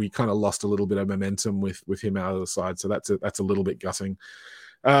we kind of lost a little bit of momentum with him out of the side. So that's a little bit gutting.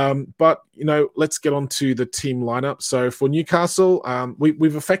 But let's get on to the team lineup. So for Newcastle,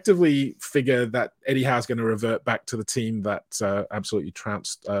 we've effectively figured that Eddie Howe's going to revert back to the team that absolutely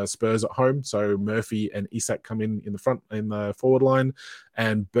trounced Spurs at home. So Murphy and Isak come in the front in the forward line,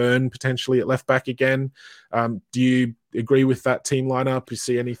 and Byrne potentially at left back again. Do you agree with that team lineup? You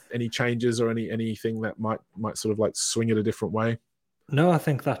see any changes or anything that might sort of like swing it a different way? No, I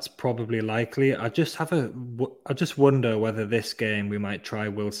think that's probably likely. I just wonder whether this game we might try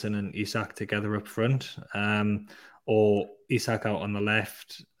Wilson and Isak together up front, or Isak out on the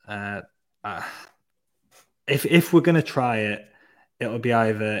left. If we're going to try it, it'll be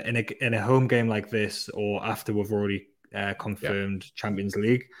either in a home game like this or after we've already confirmed Champions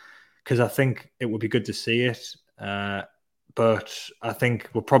League, because I think it would be good to see it. But I think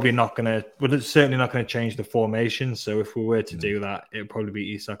we're certainly not going to change the formation. So if we were to do that, it would probably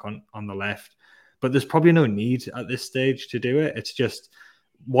be Isak on the left. But there's probably no need at this stage to do it. It's just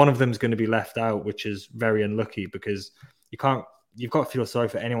one of them is going to be left out, which is very unlucky, because you've got to feel sorry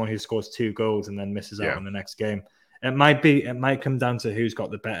for anyone who scores 2 goals and then misses out on the next game. It might come down to who's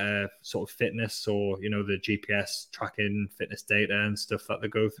got the better sort of fitness, or the GPS tracking fitness data and stuff that they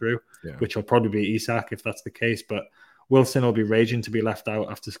go through, which will probably be Isak if that's the case. But Wilson will be raging to be left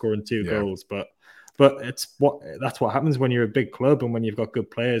out after scoring 2 goals, but that's what happens when you're a big club and when you've got good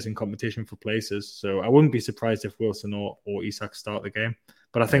players in competition for places. So I wouldn't be surprised if Wilson or Isak start the game,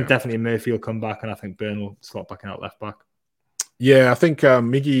 but I think definitely Murphy will come back, and I think Byrne will slot back out left back. Yeah, I think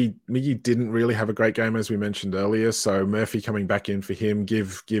Miggy didn't really have a great game, as we mentioned earlier. So Murphy coming back in for him,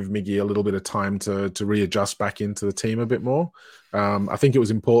 give Miggy a little bit of time to readjust back into the team a bit more. I think it was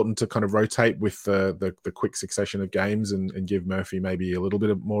important to kind of rotate with the quick succession of games and give Murphy maybe a little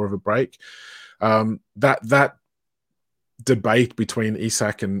bit more of a break. That debate between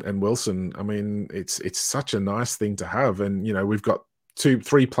Isak and Wilson. I mean, it's such a nice thing to have, and we've got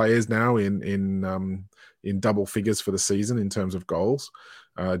 3 players now in double figures for the season in terms of goals.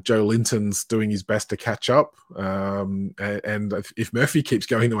 Joe Linton's doing his best to catch up, and if Murphy keeps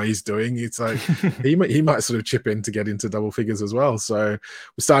going the way he's doing, it's like he might sort of chip in to get into double figures as well. So we're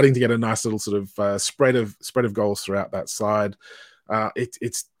starting to get a nice little sort of spread of goals throughout that side.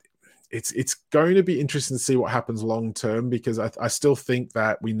 It's going to be interesting to see what happens long term, because I still think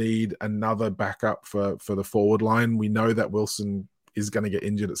that we need another backup for the forward line. We know that Wilson is going to get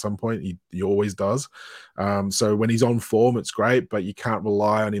injured at some point. He always does. So when he's on form, it's great, but you can't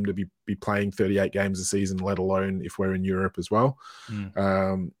rely on him to be playing 38 games a season, let alone if we're in Europe as well.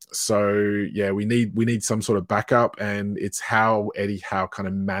 So yeah, we need some sort of backup, and it's how Eddie Howe kind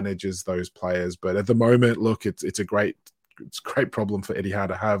of manages those players. But at the moment, look, it's a great problem for Eddie Howe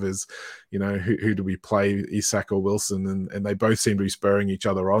to have, is, who do we play, Isak or Wilson? And they both seem to be spurring each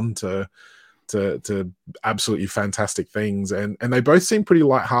other on to absolutely fantastic things, and they both seem pretty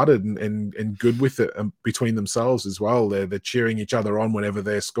lighthearted and good with it between themselves as well. They're cheering each other on whenever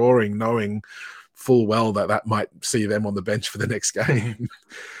they're scoring, knowing full well that might see them on the bench for the next game.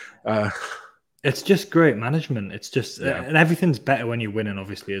 It's just great management. It's just and everything's better when you're winning,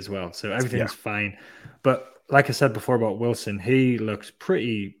 obviously, as well. So everything's fine. But like I said before about Wilson, he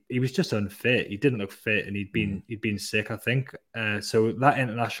was just unfit. He didn't look fit, and he'd been sick, I think. So that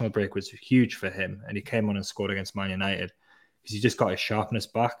international break was huge for him, and he came on and scored against Man United because he just got his sharpness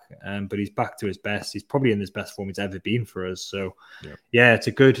back. But he's back to his best. He's probably in his best form he's ever been for us. So yeah, it's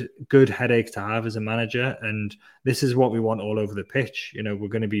a good headache to have as a manager, and this is what we want all over the pitch. We're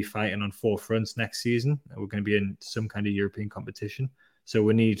going to be fighting on 4 fronts next season. We're going to be in some kind of European competition. So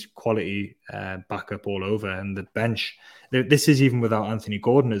we need quality backup all over. And the bench, this is even without Anthony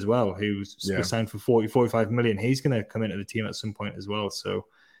Gordon as well, who's signed for 45 million. He's going to come into the team at some point as well. So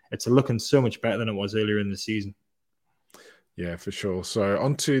it's looking so much better than it was earlier in the season. Yeah, for sure. So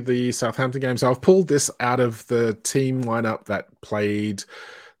on to the Southampton game. So I've pulled this out of the team lineup that played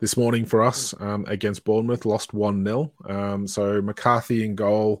this morning for us against Bournemouth, lost 1-0. So McCarthy in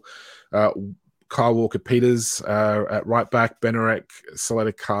goal, Kyle Walker-Peters at right back, Benarek,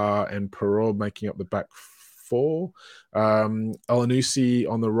 Saleta-Carr, and Perraud making up the back 4. Elanusi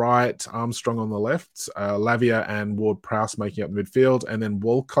on the right, Armstrong on the left, Lavia and Ward-Prowse making up the midfield, and then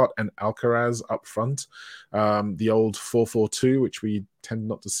Walcott and Alcaraz up front. The old 4-4-2, which we tend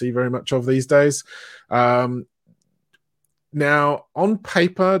not to see very much of these days. Now, on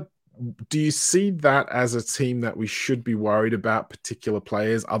paper, do you see that as a team that we should be worried about particular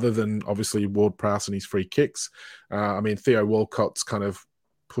players, other than obviously Ward-Prowse and his free kicks? I mean, Theo Walcott's kind of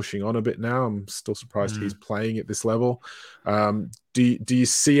pushing on a bit now. I'm still surprised he's playing at this level. Do you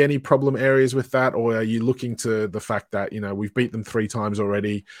see any problem areas with that, or are you looking to the fact that we've beat them 3 times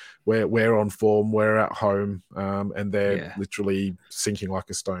already, we're on form, we're at home, and they're literally sinking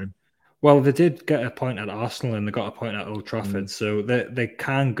like a stone? Well, they did get a point at Arsenal, and they got a point at Old Trafford, so they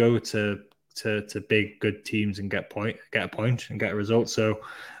can go to big good teams and get a point and get a result. So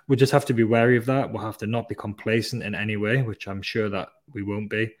we just have to be wary of that. We'll have to not be complacent in any way, which I'm sure that we won't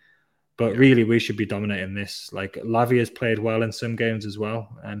be. But really, we should be dominating this. Like, Lavia's played well in some games as well,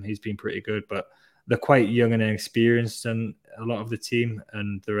 and he's been pretty good. But they're quite young and inexperienced, and a lot of the team,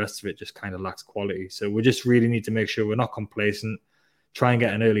 and the rest of it just kind of lacks quality. So we just really need to make sure we're not complacent. Try and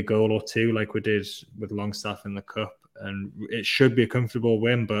get an early goal or 2 like we did with Longstaff in the Cup. And it should be a comfortable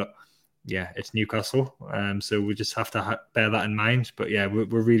win, but yeah, it's Newcastle. So we just have to bear that in mind. But yeah, we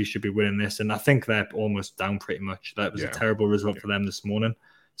really should be winning this. And I think they're almost down pretty much. That was a terrible result for them this morning.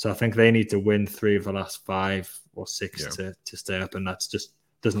 So I think they need to win 3 of the last 5 or 6 to stay up. And that's just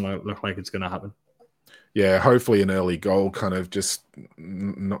doesn't look like it's going to happen. Yeah, hopefully an early goal kind of just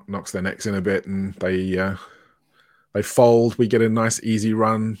knocks their necks in a bit, and they fold. We get a nice easy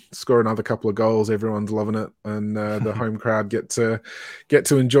run, score another couple of goals. Everyone's loving it, and the home crowd get to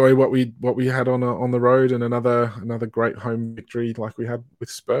enjoy what we had on the road, and another great home victory like we had with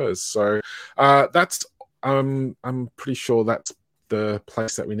Spurs. So that's I'm pretty sure that's the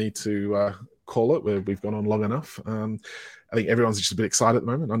place that we need to call it. We've gone on long enough. I think everyone's just a bit excited at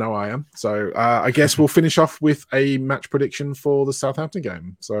the moment. I know I am. So I guess we'll finish off with a match prediction for the Southampton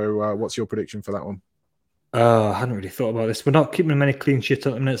game. So what's your prediction for that one? I hadn't really thought about this. We're not keeping many clean sheets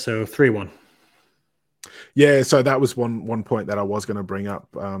at the minute, so 3-1. Yeah, so that was one point that I was going to bring up.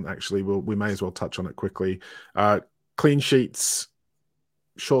 Actually, we may as well touch on it quickly. Clean sheets,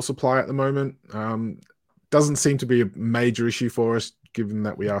 short supply at the moment. Doesn't seem to be a major issue for us given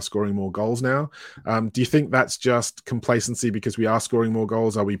that we are scoring more goals now. Do you think that's just complacency because we are scoring more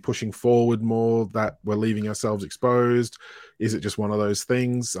goals? Are we pushing forward more that we're leaving ourselves exposed? Is it just one of those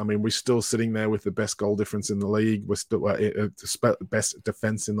things? I mean, we're still sitting there with the best goal difference in the league. We're still best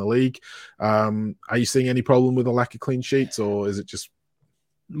defense in the league. Are you seeing any problem with a lack of clean sheets, or is it just...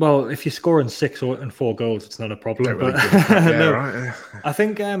 Well, if you're scoring 6 and 4 goals, it's not a problem. Really Right. I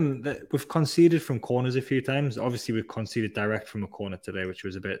think that we've conceded from corners a few times. Obviously, we've conceded direct from a corner today, which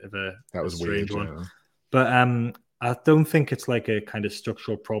was a bit of a strange one. Yeah. But I don't think it's like a kind of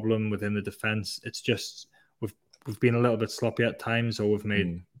structural problem within the defense. It's just we've been a little bit sloppy at times, or we've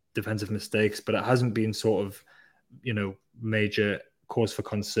made defensive mistakes, but it hasn't been sort of, major cause for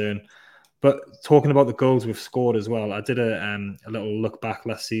concern. But talking about the goals we've scored as well, I did a little look back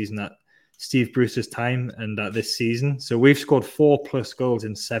last season at Steve Bruce's time and at this season. So we've scored 4+ goals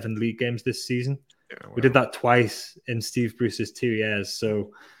in 7 league games this season. Yeah, wow. We did that twice in Steve Bruce's 2 years.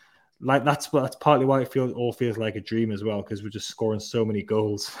 So that's partly why it all feels like a dream as well, because we're just scoring so many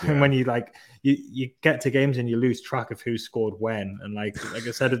goals. Yeah. And when you get to games and you lose track of who scored when, and like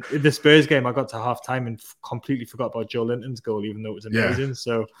I said, in the Spurs game, I got to half time and completely forgot about Joe Linton's goal, even though it was amazing. Yeah.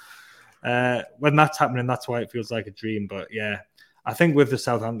 So when that's happening, that's why it feels like a dream. But yeah, I think with the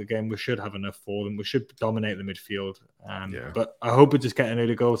Southampton game, we should have enough for them. We should dominate the midfield. But I hope we just get an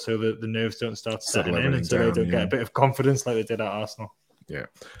early goal so that the nerves don't start setting in, and so they don't get a bit of confidence like they did at Arsenal. Yeah,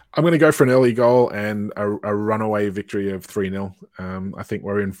 I'm going to go for an early goal and a runaway victory of 3-0. I think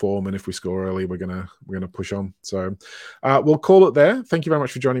we're in form, and if we score early, we're gonna push on. So we'll call it there. Thank you very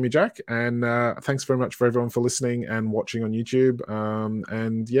much for joining me, Jack, and thanks very much for everyone for listening and watching on YouTube.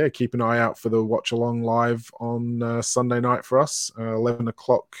 And yeah, keep an eye out for the watch along live on Sunday night for us, 11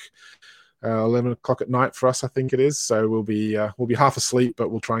 o'clock. 11 o'clock at night for us, I think it is. So we'll be half asleep,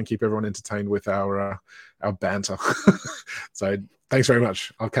 but we'll try and keep everyone entertained with our banter. So thanks very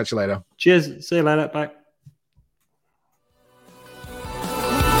much. I'll catch you later. Cheers. See you later. Bye.